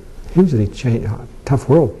hugely tough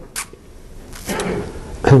world.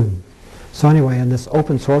 So anyway, in this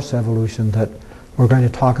open source evolution that we're going to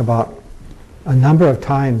talk about a number of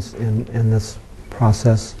times in this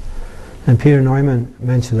process, and Peter Neumann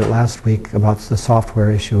mentioned it last week about the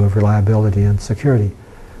software issue of reliability and security,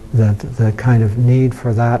 that the kind of need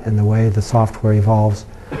for that and the way the software evolves.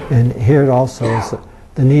 And here it also is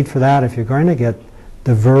the need for that if you're going to get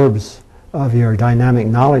the verbs of your dynamic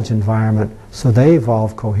knowledge environment so they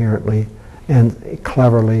evolve coherently and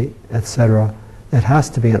cleverly, etc. It has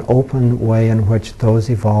to be an open way in which those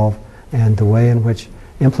evolve, and the way in which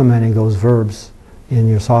implementing those verbs in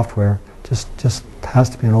your software just has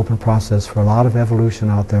to be an open process for a lot of evolution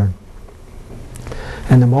out there.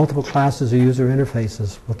 And the multiple classes of user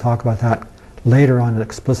interfaces, we'll talk about that later on in an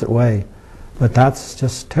explicit way, but that's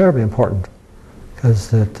just terribly important,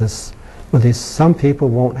 because some people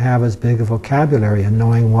won't have as big a vocabulary in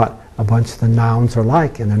knowing what a bunch of the nouns are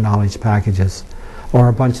like in their knowledge packages, or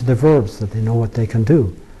a bunch of the verbs that they know what they can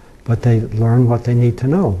do, but they learn what they need to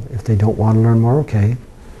know. If they don't want to learn more, okay.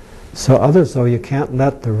 So others, though, you can't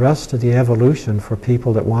let the rest of the evolution for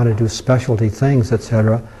people that want to do specialty things,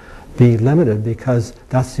 etc., be limited, because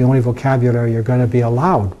that's the only vocabulary you're going to be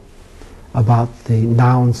allowed about the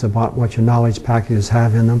nouns, about what your knowledge packages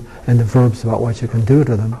have in them, and the verbs about what you can do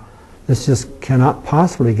to them. This just cannot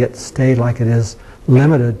possibly stay like it is,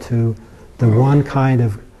 limited to the one kind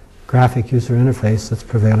of graphic user interface that's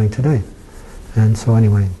prevailing today. And so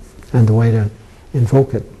anyway, and the way to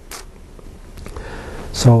invoke it.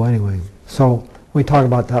 So anyway, so we talk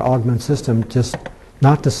about that augment system, just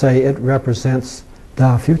not to say it represents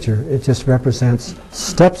the future, it just represents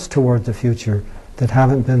steps toward the future that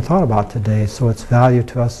haven't been thought about today. So its value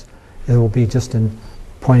to us, it will be just in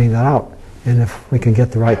pointing that out. And if we can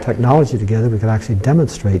get the right technology together, we could actually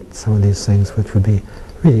demonstrate some of these things, which would be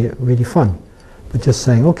really, really fun. But just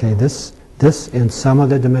saying, okay, this this, in some of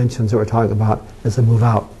the dimensions that we're talking about, is a move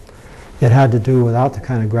out. It had to do without the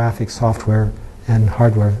kind of graphic software and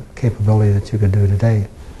hardware capability that you could do today,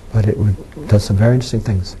 but it does some very interesting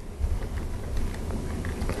things.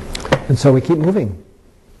 And so we keep moving.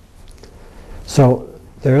 So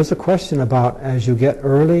there is a question about, as you get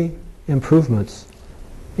early improvements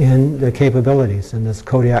in the capabilities, in this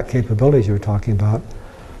Kodiak capabilities you were talking about,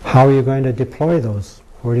 how are you going to deploy those?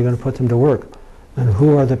 Where are you going to put them to work? And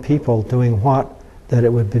who are the people doing what that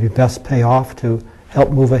it would be best pay off to help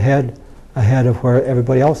move ahead of where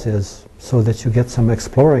everybody else is, so that you get some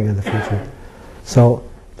exploring in the future. So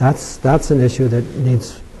that's an issue that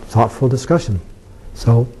needs thoughtful discussion.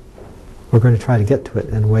 So we're going to try to get to it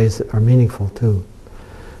in ways that are meaningful too.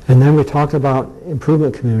 And then we talked about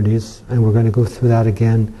improvement communities, and we're going to go through that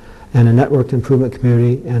again, and a networked improvement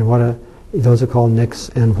community, and what those are called NICs,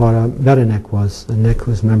 and what a meta-NIC was, a NIC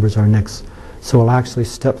whose members are NICs. So we'll actually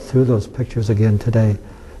step through those pictures again today,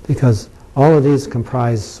 because all of these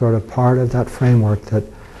comprise sort of part of that framework that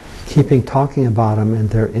keeping talking about them and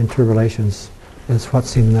their interrelations is what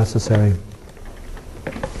seemed necessary.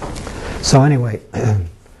 So anyway,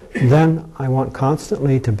 then I want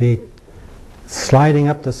constantly to be sliding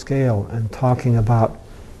up the scale and talking about,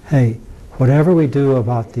 hey, whatever we do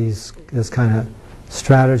about this kind of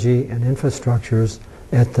strategy and infrastructures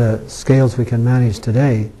at the scales we can manage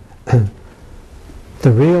today,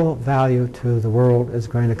 the real value to the world is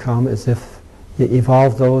going to come as if you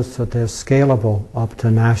evolve those so they're scalable up to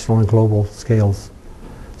national and global scales,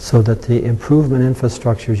 so that the improvement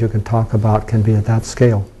infrastructures you can talk about can be at that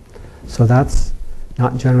scale. So that's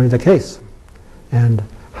not generally the case. And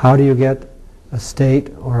how do you get a state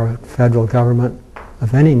or a federal government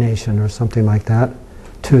of any nation or something like that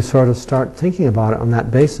to sort of start thinking about it on that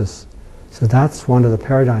basis? So that's one of the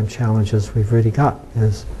paradigm challenges we've really got,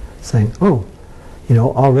 is saying, oh, you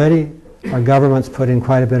know, already our government's put in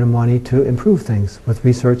quite a bit of money to improve things with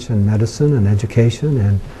research and medicine and education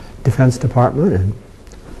and Defense Department and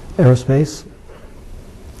aerospace.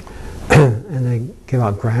 And they give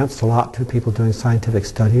out grants a lot to people doing scientific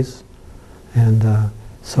studies. And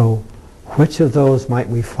so which of those might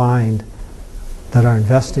we find that are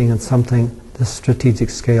investing in something this strategic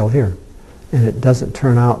scale here? And it doesn't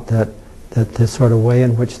turn out that the sort of way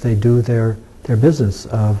in which they do their business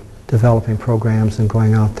of developing programs and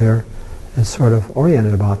going out there is sort of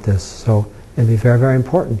oriented about this. So it'd be very, very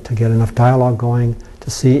important to get enough dialogue going to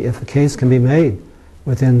see if a case can be made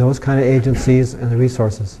within those kind of agencies and the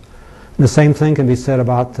resources. And the same thing can be said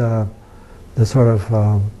about the sort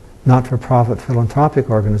of not-for-profit philanthropic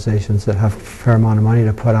organizations that have a fair amount of money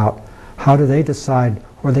to put out. How do they decide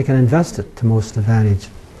where they can invest it to most advantage?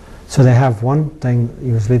 So they have one thing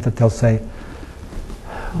usually that they'll say,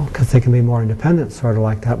 because they can be more independent, sort of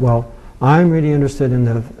like that. Well, I'm really interested in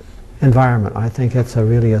the environment. I think it's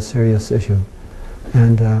really a serious issue.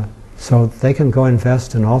 And so they can go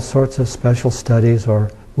invest in all sorts of special studies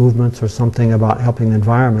or movements or something about helping the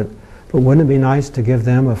environment. But wouldn't it be nice to give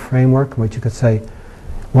them a framework in which you could say,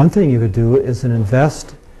 one thing you could do is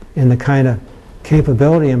invest in the kind of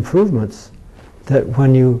capability improvements that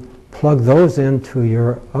when you plug those into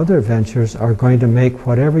your other ventures are going to make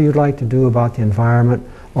whatever you'd like to do about the environment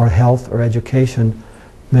or health or education,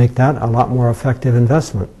 make that a lot more effective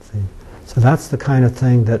investment. See? So that's the kind of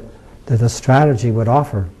thing that a strategy would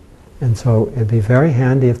offer. And so it'd be very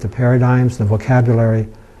handy if the paradigms and the vocabulary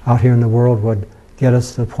out here in the world would get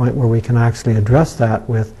us to the point where we can actually address that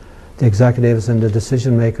with the executives and the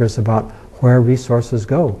decision makers about where resources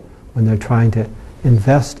go when they're trying to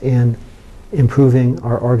invest in improving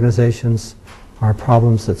our organizations, our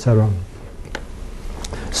problems, etc.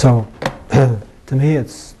 So to me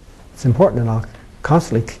it's important, and I'll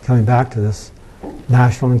constantly keep coming back to this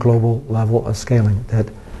national and global level of scaling, that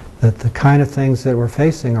the kind of things that we're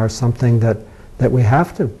facing are something that we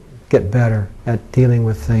have to get better at dealing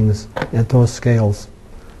with things at those scales,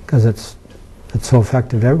 because it's so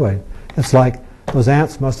effective to everybody. It's like those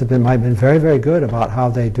ants might have been very, very good about how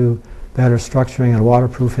they do better structuring and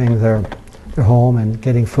waterproofing their home and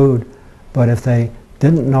getting food, but if they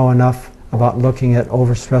didn't know enough about looking at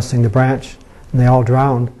overstressing the branch and they all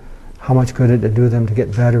drowned, how much good did it do them to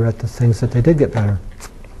get better at the things that they did get better?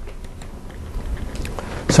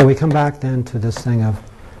 So we come back then to this thing of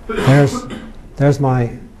there's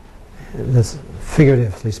this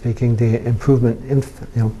figuratively speaking, the improvement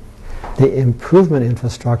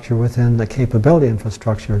infrastructure within the capability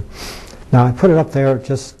infrastructure. Now I put it up there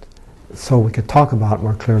just so we could talk about it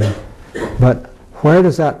more clearly, but where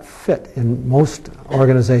does that fit in most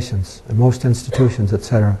organizations, in most institutions,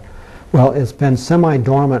 etc.? Well, it's been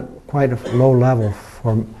semi-dormant, quite a low level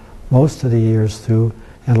for most of the years through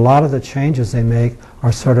And a lot of the changes they make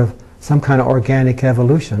are sort of some kind of organic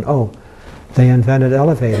evolution. Oh, they invented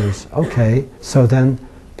elevators. Okay, so then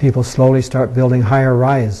people slowly start building higher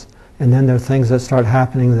rise. And then there are things that start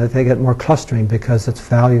happening that they get more clustering because it's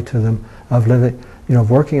value to them of living, of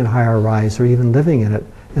working in higher rise or even living in it.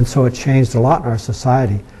 And so it changed a lot in our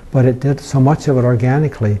society. But it did so much of it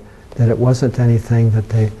organically that it wasn't anything that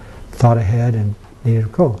they thought ahead and needed to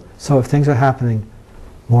go. So if things are happening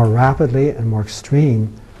more rapidly and more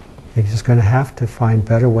extreme, you're just going to have to find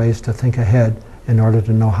better ways to think ahead in order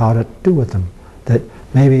to know how to do with them. That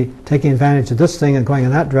maybe taking advantage of this thing and going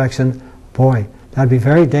in that direction, boy, that'd be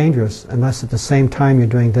very dangerous unless at the same time you're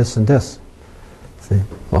doing this and this. See?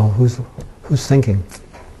 Well, who's thinking?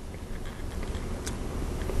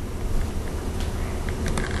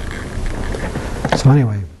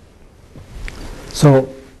 So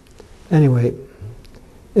anyway,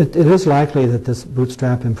 it is likely that this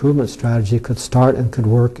bootstrap improvement strategy could start and could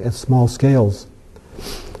work at small scales.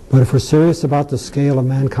 But if we're serious about the scale of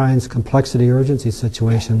mankind's complexity urgency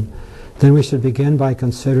situation, then we should begin by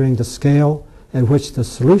considering the scale at which the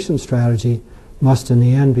solution strategy must in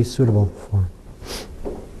the end be suitable for.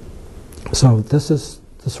 So this is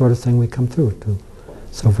the sort of thing we come through to.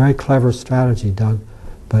 So very clever strategy, Doug,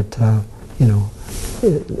 but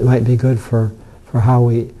it might be good for how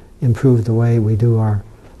we improve the way we do our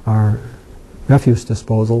refuse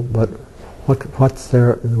disposal, but what's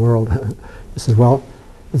there in the world? This is, well,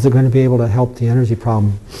 is it going to be able to help the energy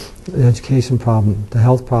problem, the education problem, the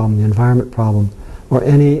health problem, the environment problem, or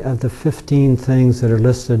any of the 15 things that are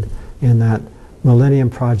listed in that Millennium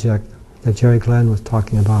Project that Jerry Glenn was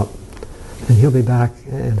talking about? And he'll be back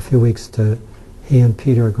in a few weeks he and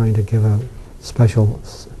Peter are going to give a special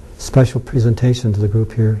presentation to the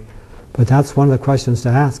group here. But that's one of the questions to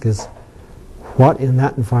ask is, what in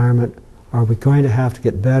that environment are we going to have to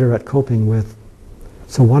get better at coping with?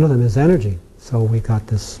 So one of them is energy. So we got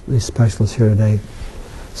these specialists here today.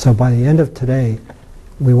 So by the end of today,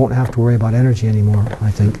 we won't have to worry about energy anymore,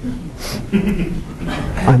 I think. Is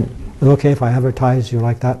it okay if I advertise you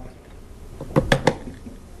like that?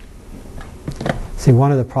 See,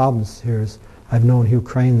 one of the problems here is I've known Hugh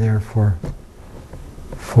Crane there for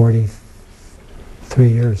 43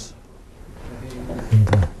 years.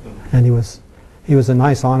 And he was a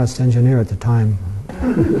nice, honest engineer at the time.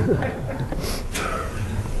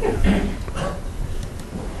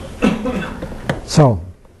 So,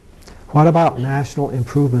 what about national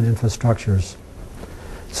improvement infrastructures?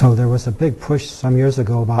 So there was a big push some years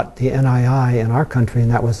ago about the NII in our country,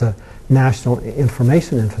 and that was a national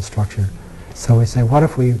information infrastructure. So we say, what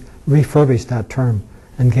if we refurbished that term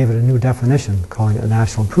and gave it a new definition, calling it a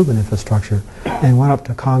national improvement infrastructure, and went up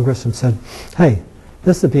to Congress and said, hey,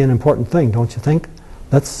 this would be an important thing, don't you think?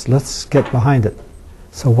 Let's get behind it.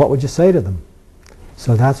 So what would you say to them?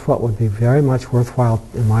 So that's what would be very much worthwhile,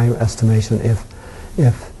 in my estimation, if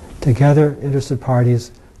together interested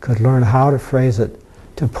parties could learn how to phrase it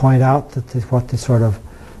to point out that what the sort of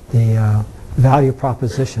the value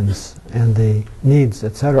propositions and the needs,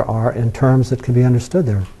 etc., are in terms that can be understood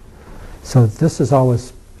there. So this has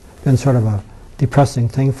always been sort of a depressing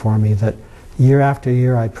thing for me, that year after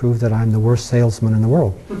year I prove that I'm the worst salesman in the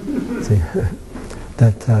world. See,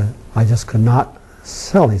 that I just could not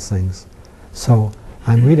sell these things. So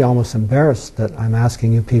I'm really almost embarrassed that I'm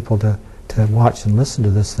asking you people to watch and listen to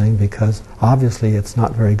this thing, because obviously it's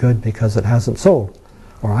not very good because it hasn't sold,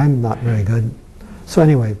 or I'm not very good. So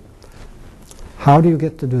anyway, how do you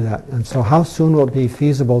get to do that? And so how soon will it be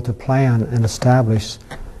feasible to plan and establish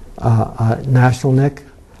a national NIC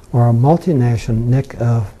or a multinational NIC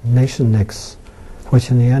of nation NICs,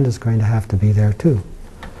 which in the end is going to have to be there too.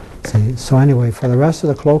 See? So anyway, for the rest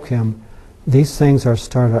of the colloquium, these things are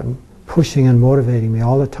started pushing and motivating me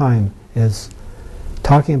all the time, is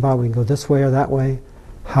talking about we can go this way or that way,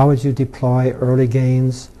 how would you deploy early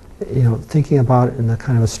gains, thinking about it in the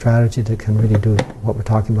kind of a strategy that can really do what we're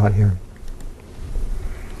talking about here.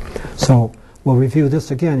 So we'll review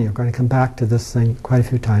this again. You're going to come back to this thing quite a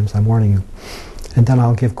few times, I'm warning you. And then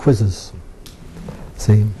I'll give quizzes.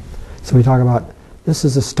 See? So we talk about, this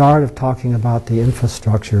is the start of talking about the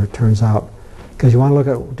infrastructure, it turns out, because you want to look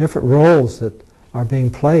at different roles that are being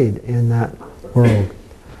played in that world.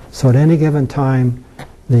 So at any given time,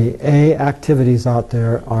 the A activities out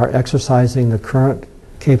there are exercising the current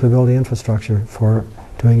capability infrastructure for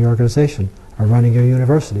doing your organization, or running your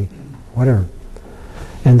university, whatever.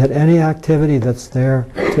 And that any activity that's there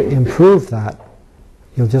to improve that,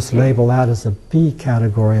 you'll just label that as a B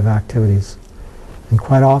category of activities. And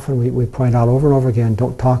quite often we point out over and over again,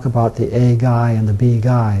 don't talk about the A guy and the B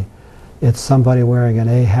guy. It's somebody wearing an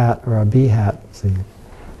A hat or a B hat, see.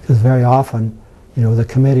 Because very often the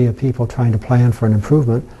committee of people trying to plan for an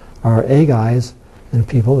improvement are A guys and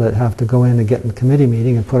people that have to go in and get in the committee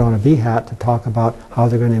meeting and put on a B hat to talk about how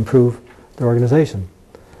they're going to improve their organization.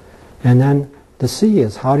 And then the C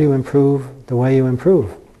is how do you improve the way you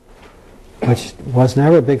improve, which was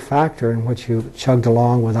never a big factor in which you chugged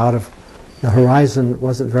along without the horizon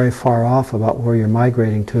wasn't very far off about where you're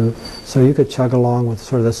migrating to, so you could chug along with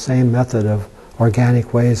sort of the same method of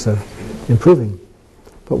organic ways of improving.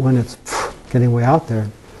 But when it's getting way out there,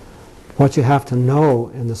 what you have to know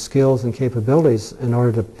and the skills and capabilities in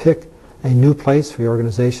order to pick a new place for your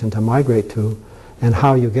organization to migrate to and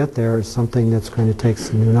how you get there is something that's going to take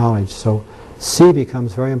some new knowledge. So C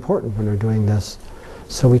becomes very important when we're doing this.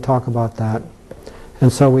 So we talk about that.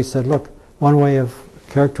 And so we said, look, one way of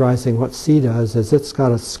characterizing what C does is it's got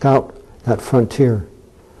to scout that frontier.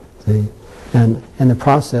 See? And in the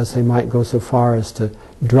process, they might go so far as to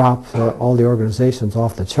drop all the organizations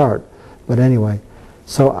off the chart. But anyway,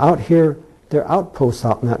 so out here, there are outposts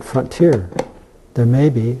out in that frontier. There may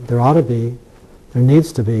be, there ought to be, there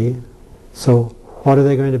needs to be. So what are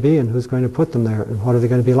they going to be and who's going to put them there and what are they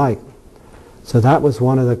going to be like? So that was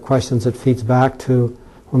one of the questions that feeds back to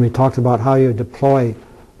when we talked about how you deploy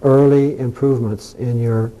early improvements in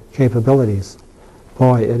your capabilities.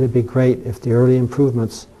 Boy, it'd be great if the early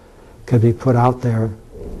improvements could be put out there,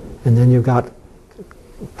 and then you've got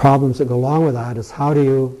problems that go along with that is how do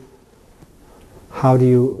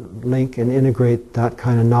you link and integrate that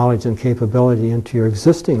kind of knowledge and capability into your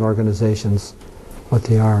existing organizations, what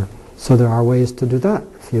they are. So there are ways to do that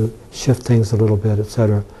if you shift things a little bit,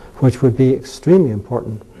 etc., which would be extremely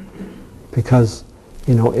important because,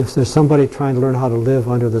 if there's somebody trying to learn how to live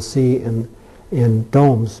under the sea in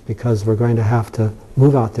domes because we're going to have to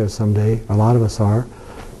move out there someday, a lot of us are,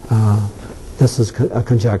 this is a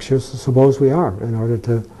conjecture, so suppose we are in order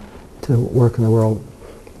to work in the world.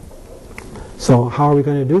 So how are we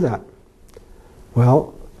going to do that?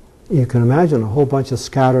 Well, you can imagine a whole bunch of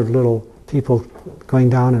scattered little people going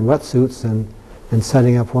down in wetsuits and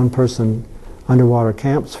setting up one-person underwater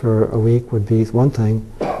camps for a week would be one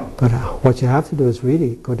thing, but what you have to do is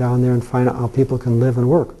really go down there and find out how people can live and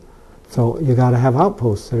work. So you got to have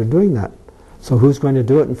outposts that are doing that. So who's going to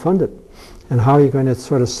do it and fund it? And how are you going to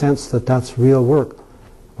sort of sense that that's real work?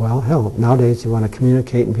 Well, hell, nowadays you want to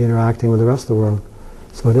communicate and be interacting with the rest of the world.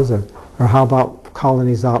 So it is there. Or how about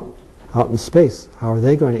colonies out in space? How are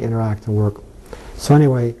they going to interact and work? So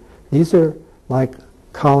anyway, these are like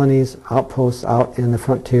colonies, outposts out in the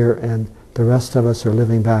frontier, and the rest of us are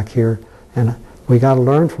living back here. And we got to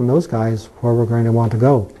learn from those guys where we're going to want to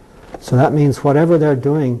go. So that means whatever they're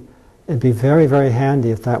doing, it'd be very, very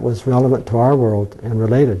handy if that was relevant to our world and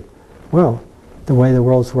related. Well, the way the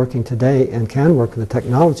world's working today and can work with the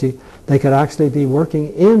technology, they could actually be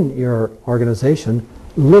working in your organization,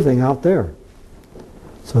 living out there.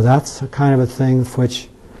 So that's a kind of a thing which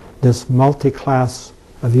this multi-class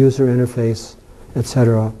of user interface,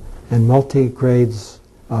 etc., and multi-grades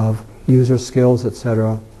of user skills,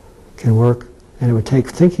 etc., can work. And it would take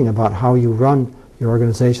thinking about how you run your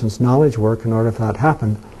organization's knowledge work in order for that to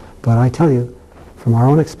happen. But I tell you, from our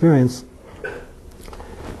own experience,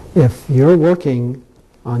 if you're working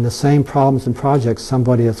on the same problems and projects,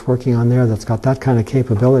 somebody that's working on there that's got that kind of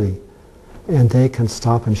capability, and they can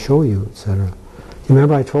stop and show you, etc. You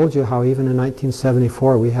remember I told you how even in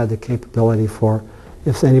 1974 we had the capability for,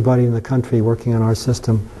 if anybody in the country working on our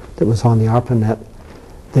system that was on the ARPANET,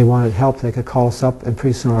 they wanted help, they could call us up and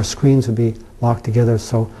pretty soon our screens would be locked together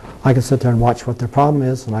so I could sit there and watch what their problem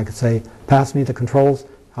is and I could say, pass me the controls,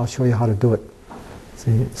 I'll show you how to do it.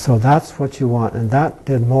 See? So that's what you want, and that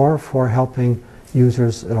did more for helping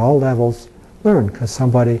users at all levels learn, because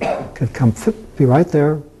somebody could come be right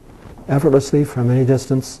there effortlessly from any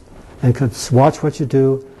distance and could watch what you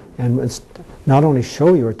do and not only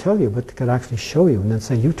show you or tell you, but could actually show you and then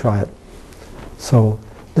say, you try it. So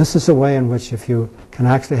this is a way in which if you can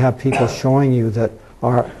actually have people showing you that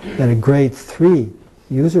are at a grade 3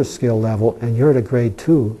 user skill level and you're at a grade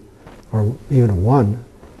 2 or even a 1,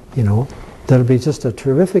 that'll be just a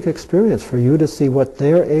terrific experience for you to see what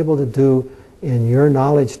they're able to do in your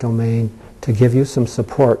knowledge domain to give you some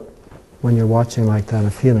support when you're watching like that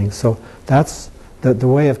and feeling. So that's the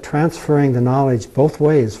way of transferring the knowledge both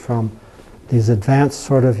ways from these advanced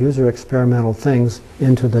sort of user experimental things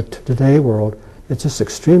into the today world. It's just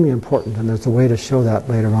extremely important, and there's a way to show that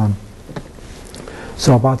later on.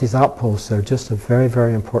 So about these outposts, they're just a very,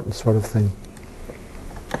 very important sort of thing.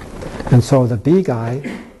 And so the B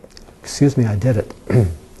guy, excuse me, I did it.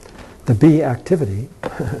 The B activity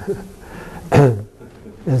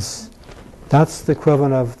that's the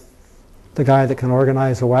equivalent of the guy that can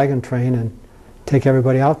organize a wagon train and take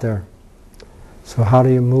everybody out there. So how do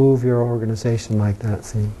you move your organization like that?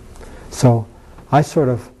 See? So I sort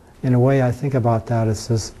of, in a way, I think about that as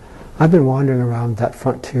this, I've been wandering around that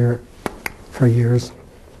frontier for years.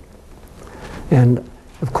 And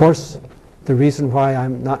of course, the reason why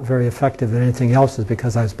I'm not very effective in anything else is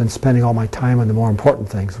because I've been spending all my time on the more important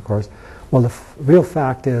things, of course. Well, the real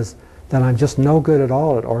fact is that I'm just no good at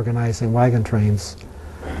all at organizing wagon trains.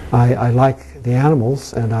 I like the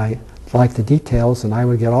animals and I like the details, and I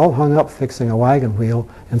would get all hung up fixing a wagon wheel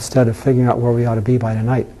instead of figuring out where we ought to be by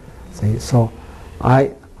tonight. See, so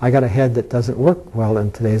I got a head that doesn't work well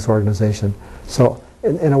in today's organization. So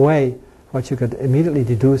in a way, what you could immediately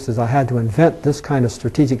deduce is I had to invent this kind of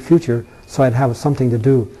strategic future so I'd have something to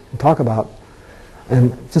do and talk about,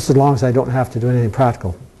 and just as long as I don't have to do anything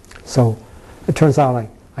practical. So it turns out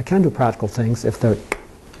I can do practical things if they're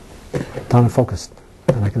done and focused,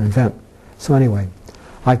 and I can invent. So anyway,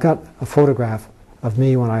 I've got a photograph of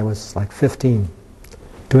me when I was like 15,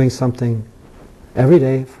 doing something every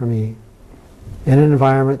day for me in an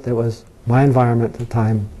environment that was my environment at the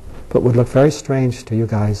time, but would look very strange to you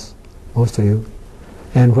guys, most of you,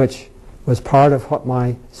 and which was part of what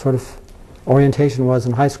my sort of orientation was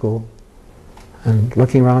in high school. And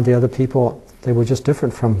looking around the other people, they were just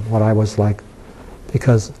different from what I was like,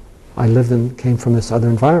 because I lived and came from this other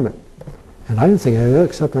environment. And I didn't think anything of it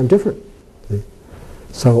except I'm different. See?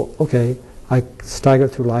 So, okay, I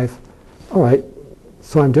staggered through life. All right,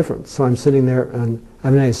 so I'm different. So I'm sitting there, and I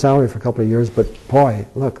haven't had any salary for a couple of years, but boy,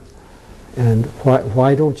 look. And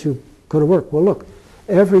why don't you go to work? Well, look,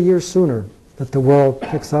 every year sooner that the world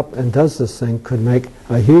picks up and does this thing could make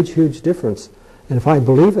a huge, huge difference. And if I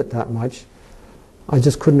believe it that much, I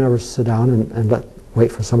just couldn't ever sit down and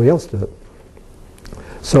wait for somebody else to do it.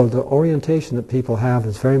 So the orientation that people have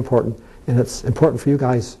is very important, and it's important for you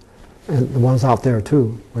guys and the ones out there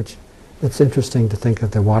too, which it's interesting to think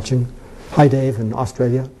that they're watching. Hi, Dave in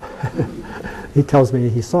Australia. He tells me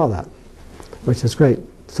he saw that, which is great.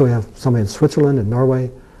 So we have somebody in Switzerland and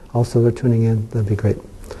Norway. Also they're tuning in. That'd be great.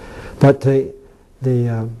 But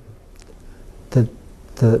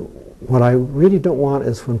what I really don't want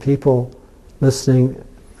is when people listening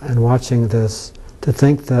and watching this to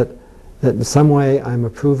think that in some way I'm a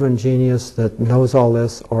proven genius that knows all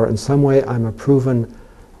this, or in some way I'm a proven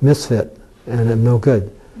misfit and am no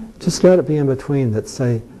good. Just let it be in between, that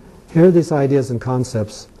say, here are these ideas and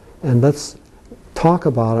concepts, and let's talk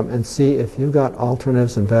about them and see if you've got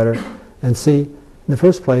alternatives and better, and see, in the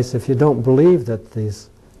first place, if you don't believe that this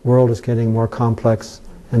world is getting more complex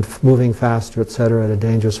and moving faster, etc., at a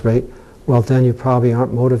dangerous rate, well, then you probably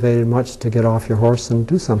aren't motivated much to get off your horse and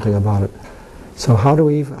do something about it. So how do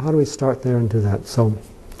we start there and do that? So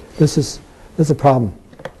this is a problem.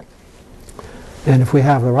 And if we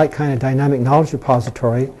have the right kind of dynamic knowledge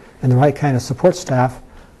repository and the right kind of support staff,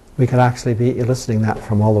 we could actually be eliciting that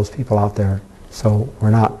from all those people out there. So we're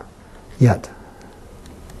not yet.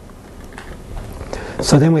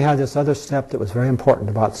 So then we had this other step that was very important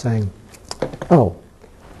about saying, oh,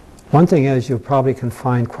 one thing is you probably can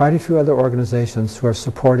find quite a few other organizations who are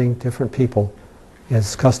supporting different people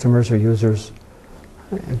as customers or users,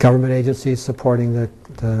 government agencies supporting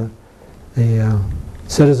the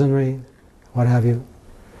citizenry, what have you.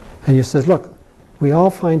 And you said, look, we all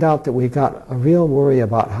find out that we've got a real worry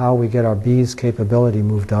about how we get our B's capability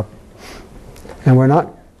moved up. And we're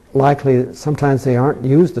not likely, sometimes they aren't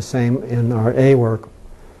used the same in our A work.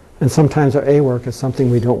 And sometimes our A work is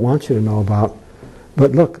something we don't want you to know about.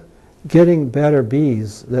 But look, getting better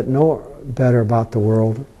B's that know better about the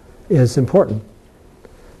world is important.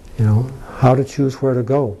 You know, how to choose where to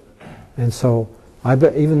go. And so,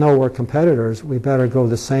 even though we're competitors, we better go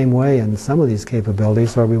the same way in some of these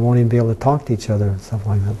capabilities, or we won't even be able to talk to each other and stuff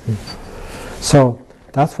like that. So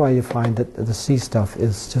that's why you find that the C stuff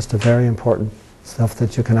is just a very important stuff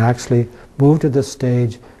that you can actually move to this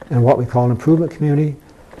stage in what we call an improvement community.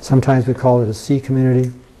 Sometimes we call it a C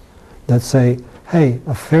community, that say, hey,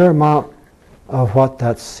 a fair amount of what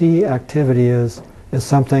that C activity is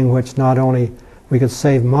something which not only we could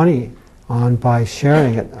save money on by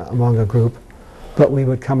sharing it among a group, but we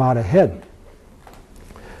would come out ahead.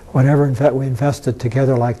 Whatever we invested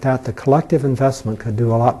together like that, the collective investment could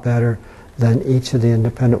do a lot better than each of the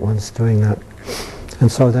independent ones doing that.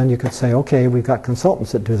 And so then you could say, okay, we've got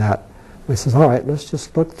consultants that do that. We says, all right, let's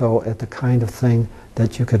just look though at the kind of thing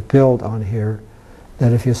that you could build on here,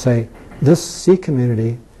 that if you say, this C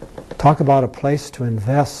community, talk about a place to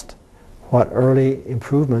invest what early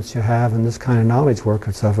improvements you have in this kind of knowledge work,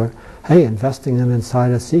 etc. Hey, investing them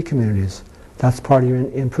inside of C communities. That's part of your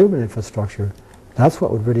improvement infrastructure. That's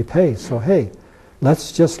what would really pay. So hey,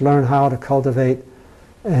 let's just learn how to cultivate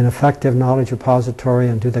an effective knowledge repository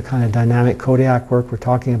and do the kind of dynamic Kodiak work we're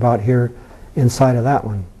talking about here inside of that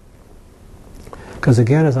one. Because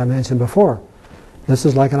again, as I mentioned before, this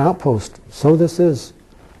is like an outpost. So this is,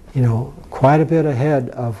 you know, quite a bit ahead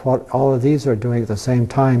of what all of these are doing at the same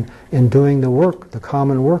time in doing the work, the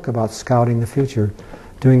common work about scouting the future,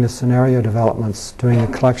 doing the scenario developments, doing the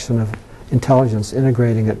collection of intelligence,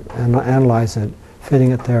 integrating it, and analyzing it,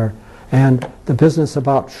 fitting it there, and the business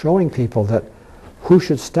about showing people that who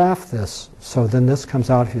should staff this. So then this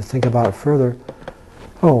comes out, if you think about it further,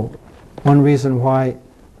 oh, one reason why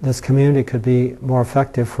this community could be more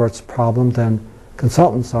effective for its problem than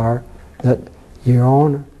consultants are, that your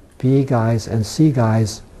own B guys and C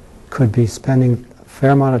guys could be spending a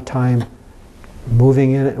fair amount of time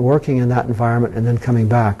moving in, working in that environment and then coming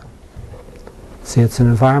back. See, it's an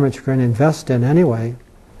environment you're going to invest in anyway,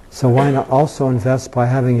 so why not also invest by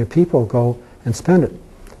having your people go and spend it?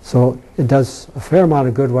 So it does a fair amount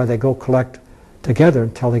of good while they go collect together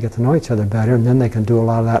until they get to know each other better, and then they can do a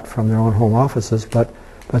lot of that from their own home offices, but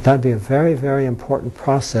that'd be a very, very important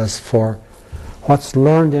process for what's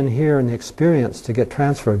learned in here and the experience to get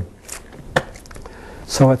transferred.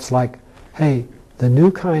 So it's like, hey, the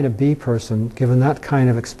new kind of B person, given that kind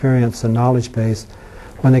of experience and knowledge base,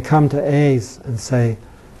 when they come to A's and say,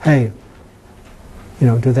 hey, you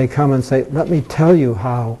know, do they come and say, let me tell you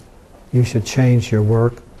how you should change your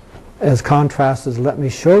work, as contrast as let me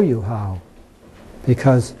show you how.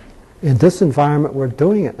 Because in this environment we're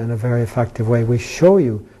doing it in a very effective way. We show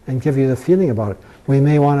you and give you the feeling about it. We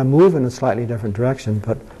may want to move in a slightly different direction,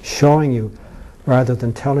 but showing you rather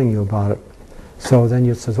than telling you about it. So then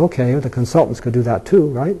you says, okay, the consultants could do that too,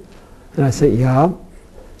 right? And I say, yeah.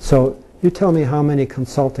 So you tell me how many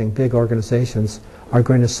consulting big organizations are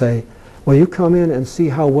going to say, well, you come in and see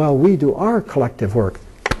how well we do our collective work.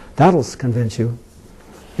 That'll convince you.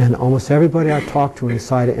 And almost everybody I talk to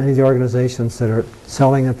inside any of the organizations that are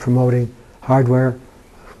selling and promoting hardware,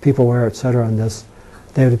 peopleware, etc. on this,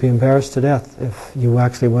 they would be embarrassed to death if you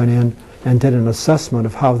actually went in and did an assessment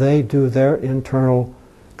of how they do their internal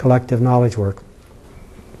collective knowledge work.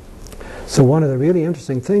 So one of the really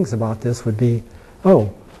interesting things about this would be,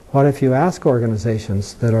 oh, what if you ask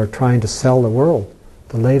organizations that are trying to sell the world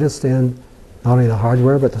the latest in not only the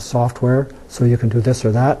hardware but the software, so you can do this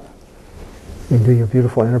or that, you can do your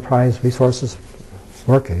beautiful enterprise resources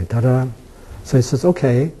work, da-da-da. So he says,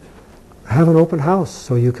 okay, have an open house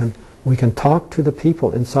so we can talk to the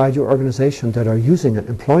people inside your organization that are using it,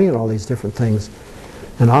 employing all these different things.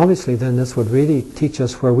 And obviously then this would really teach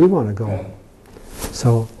us where we want to go.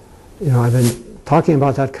 So, you know, I've been talking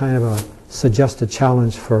about that kind of a suggested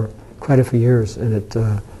challenge for quite a few years, and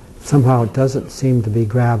it somehow doesn't seem to be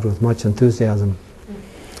grabbed with much enthusiasm.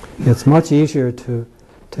 It's much easier to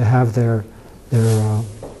have their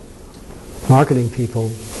marketing people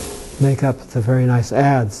make up the very nice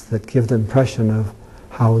ads that give the impression of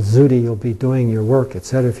how zooty you'll be doing your work,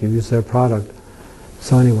 etc., if you use their product.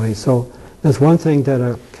 So anyway, so there's one thing that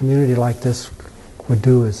a community like this would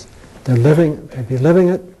do is they'd be living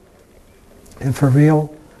it, and for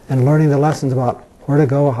real, and learning the lessons about where to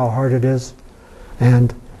go, how hard it is,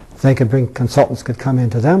 and they could bring, consultants could come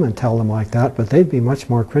into them and tell them like that, but they'd be much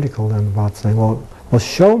more critical than about saying, well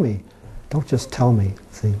show me, don't just tell me,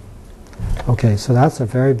 see. Okay, so that's a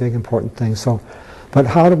very big important thing. So, but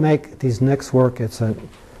how to make these NICs work, it's a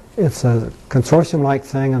consortium-like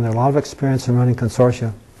thing, and there's a lot of experience in running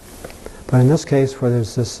consortia. But in this case, where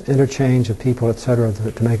there's this interchange of people, etc.,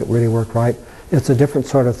 to make it really work right, it's a different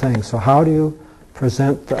sort of thing. So how do you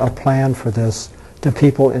present a plan for this to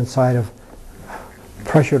people inside of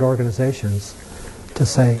pressured organizations to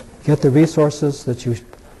say, get the resources that you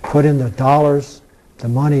put in, the dollars, the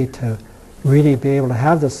money to really be able to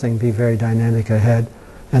have this thing be very dynamic ahead,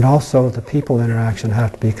 and also the people interaction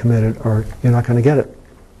have to be committed or you're not going to get it.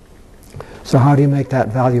 So how do you make that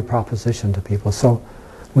value proposition to people? So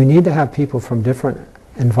we need to have people from different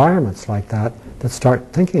environments like that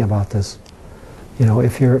start thinking about this. You know,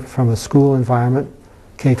 if you're from a school environment,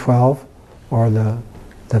 K-12, or the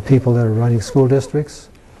people that are running school districts,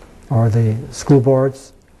 or the school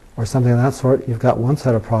boards, or something of that sort, you've got one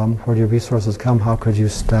set of problems. Where do your resources come? How could you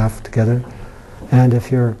staff together? And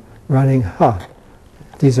if you're running,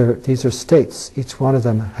 these are states. Each one of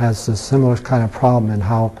them has a similar kind of problem in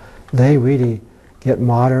how they really get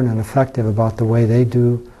modern and effective about the way they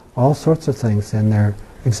do all sorts of things in their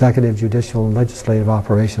executive, judicial, and legislative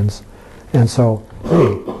operations. And so,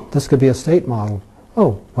 hey, this could be a state model.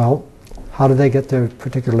 Oh, well, how do they get their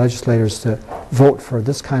particular legislators to vote for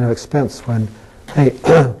this kind of expense when, hey,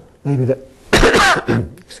 maybe the,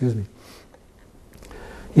 excuse me,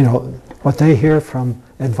 you know, what they hear from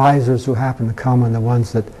advisors who happen to come and the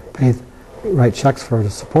ones that write checks for the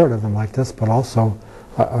support of them like this, but also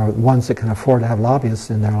are ones that can afford to have lobbyists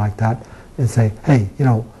in there like that, and say, hey, you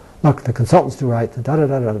know, look, the consultants do right, the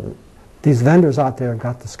da-da-da-da. These vendors out there have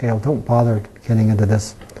got the scale, don't bother getting into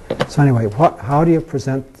this. So anyway, how do you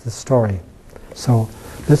present the story? So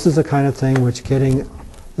this is the kind of thing which getting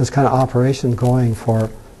this kind of operation going for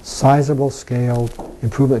sizable scaled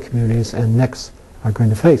improvement communities and NICs are going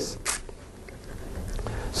to face.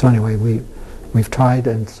 So anyway, we've tried,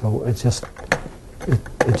 and so it's just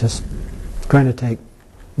going to take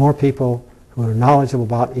more people who are knowledgeable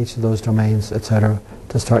about each of those domains, etc.,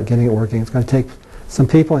 to start getting it working. It's going to take some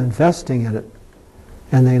people investing in it,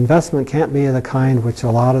 and the investment can't be of the kind which a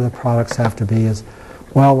lot of the products have to be. Is,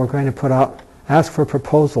 well, we're going to ask for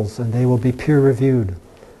proposals, and they will be peer reviewed.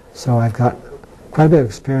 So I've got quite a bit of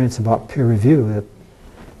experience about peer review. That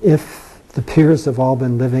if the peers have all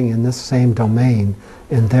been living in this same domain,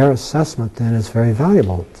 and their assessment then is very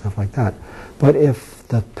valuable, stuff like that. But if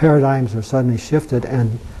the paradigms are suddenly shifted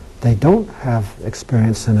and they don't have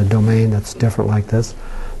experience in a domain that's different like this,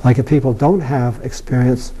 like if people don't have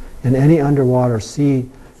experience in any underwater sea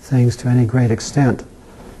things to any great extent,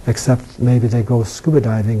 except maybe they go scuba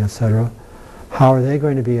diving, etc., how are they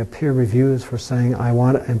going to be peer reviews for saying, I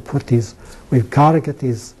want to, and put these, we've got to get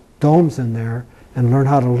these domes in there and learn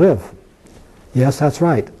how to live. Yes, that's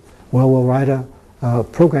right. Well, we'll write a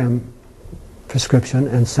program prescription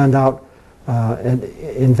and send out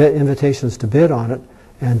invitations to bid on it,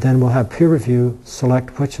 and then we'll have peer review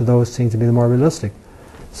select which of those seem to be the more realistic.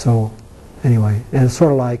 So anyway, and it's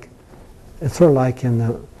sort of like in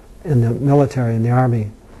the military, in the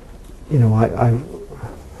army. You know,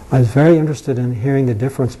 I was very interested in hearing the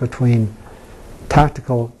difference between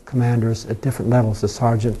tactical commanders at different levels, a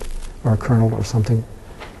sergeant or a colonel or something,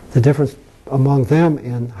 the difference among them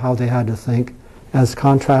in how they had to think, as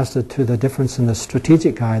contrasted to the difference in the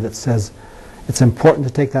strategic guy that says it's important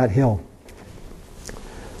to take that hill.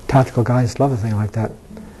 Tactical guys love a thing like that.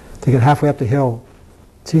 They get halfway up the hill,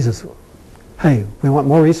 Jesus, hey, we want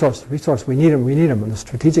more resources, we need them. And the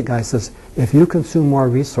strategic guy says, if you consume more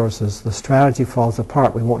resources, the strategy falls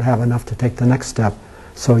apart. We won't have enough to take the next step.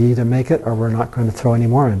 So you either make it or we're not going to throw any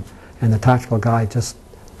more in. And the tactical guy just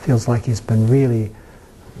feels like he's been really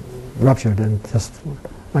ruptured and just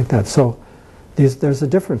like that. So there's a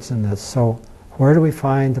difference in this. So where do we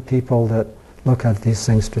find the people that look at these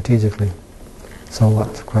things strategically? So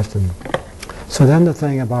that's the question. So then the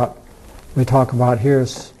thing we talk about here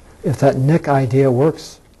is, if that NIC idea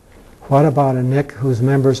works, what about a NIC whose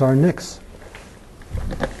members are NICs?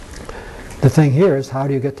 The thing here is, how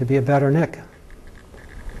do you get to be a better NIC?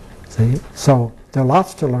 See? So there are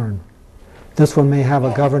lots to learn. This one may have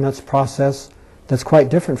a governance process that's quite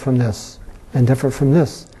different from this, and different from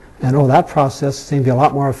this. And oh, that process seems to be a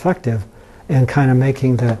lot more effective in kind of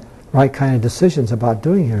making the right kind of decisions about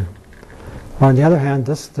doing here. Or on the other hand,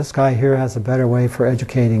 this guy here has a better way for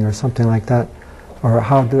educating or something like that, or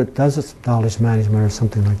how does its knowledge management or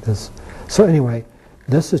something like this. So anyway,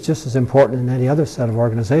 this is just as important in any other set of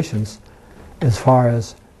organizations as far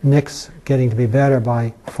as NICs getting to be better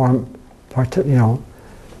by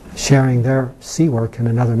sharing their C work in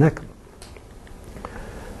another NIC.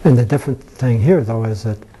 And the different thing here, though, is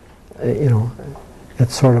that it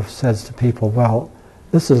sort of says to people, well,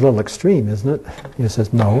 this is a little extreme, isn't it? He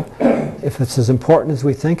says, no. If it's as important as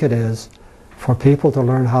we think it is for people to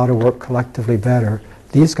learn how to work collectively better,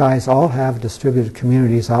 these guys all have distributed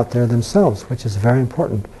communities out there themselves, which is very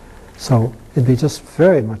important. So it'd be just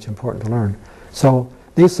very much important to learn. So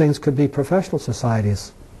these things could be professional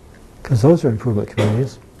societies, because those are improvement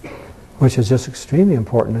communities, which is just extremely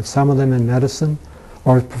important. And some of them in medicine,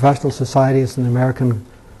 or professional societies in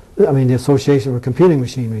the Association for Computing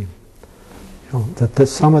Machinery. That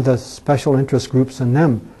some of the special interest groups in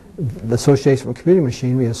them, the Association for Computing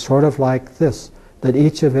Machinery is sort of like this, that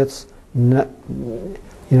each of its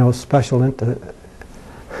special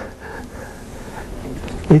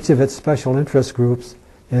interest groups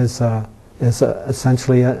is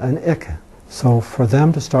essentially an IC. So for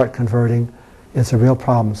them to start converting, it's a real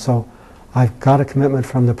problem. So I've got a commitment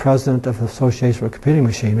from the president of the Association for Computing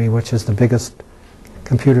Machinery, which is the biggest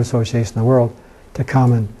computer association in the world, to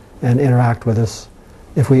come and interact with us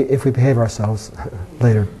if we behave ourselves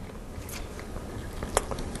later.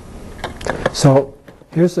 So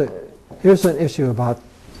here's an issue about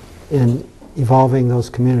in evolving those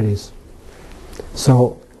communities.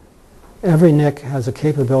 So every NIC has a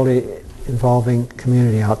capability involving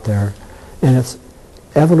community out there, and it's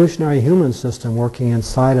evolutionary human system working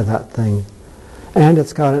inside of that thing, and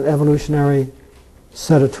it's got an evolutionary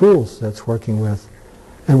set of tools that's working with.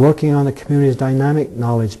 and working on the community's dynamic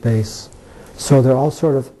knowledge base. So they're all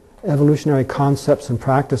sort of evolutionary concepts and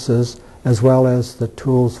practices, as well as the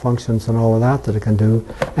tools, functions, and all of that that it can do,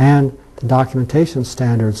 and the documentation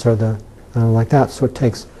standards are the like that. So it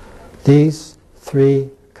takes these three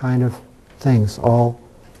kind of things all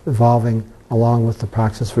evolving along with the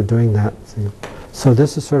practice for doing that. So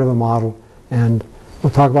this is sort of a model, and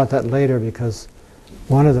we'll talk about that later, because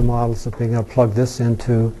one of the models of being able to plug this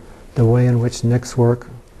into the way in which NICs work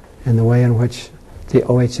and the way in which the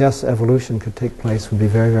OHS evolution could take place would be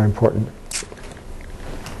very, very important.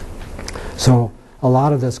 So a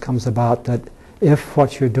lot of this comes about that if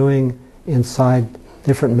what you're doing inside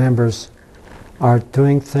different members are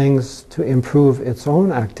doing things to improve its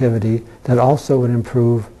own activity that also would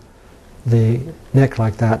improve the NIC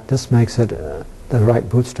like that, this makes it the right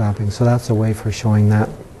bootstrapping. So that's a way for showing that.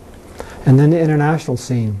 And then the international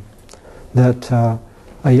scene, that a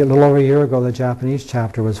little over a year ago the Japanese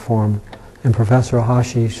chapter was formed, and Professor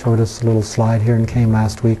Ohashi showed us a little slide here and came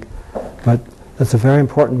last week. But that's a very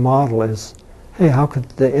important model, is, hey, how could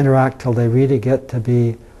they interact till they really get to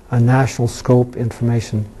be a national scope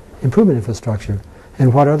information improvement infrastructure?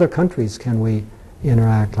 And what other countries can we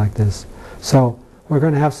interact like this? So we're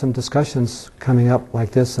going to have some discussions coming up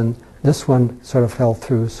like this, and this one sort of fell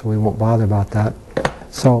through, so we won't bother about that.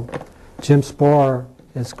 So Jim Sporer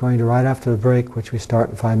is going to, right after the break, which we start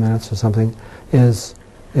in 5 minutes or something, is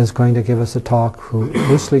going to give us a talk who,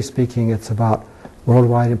 loosely speaking, it's about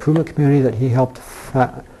worldwide improvement community that he helped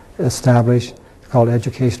establish, called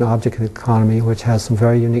Education Object Economy, which has some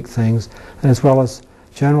very unique things, and as well as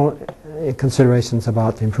general considerations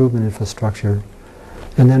about the improvement infrastructure.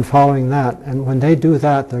 And then following that, and when they do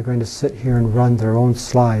that, they're going to sit here and run their own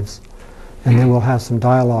slides, and then we'll have some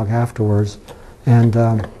dialogue afterwards. And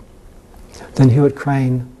then Hewitt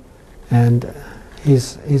Crane, and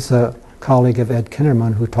he's a colleague of Ed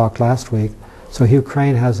Kinnerman who talked last week. So Hugh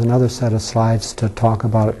Crane has another set of slides to talk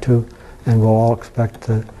about it too, and we'll all expect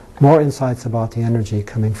more insights about the energy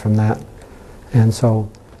coming from that. And so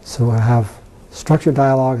we'll have structured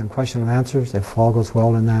dialogue and question and answers if all goes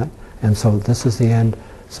well in that. And so this is the end.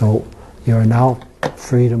 So you are now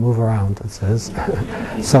free to move around, it says.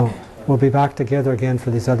 So we'll be back together again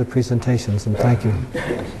for these other presentations, and thank you.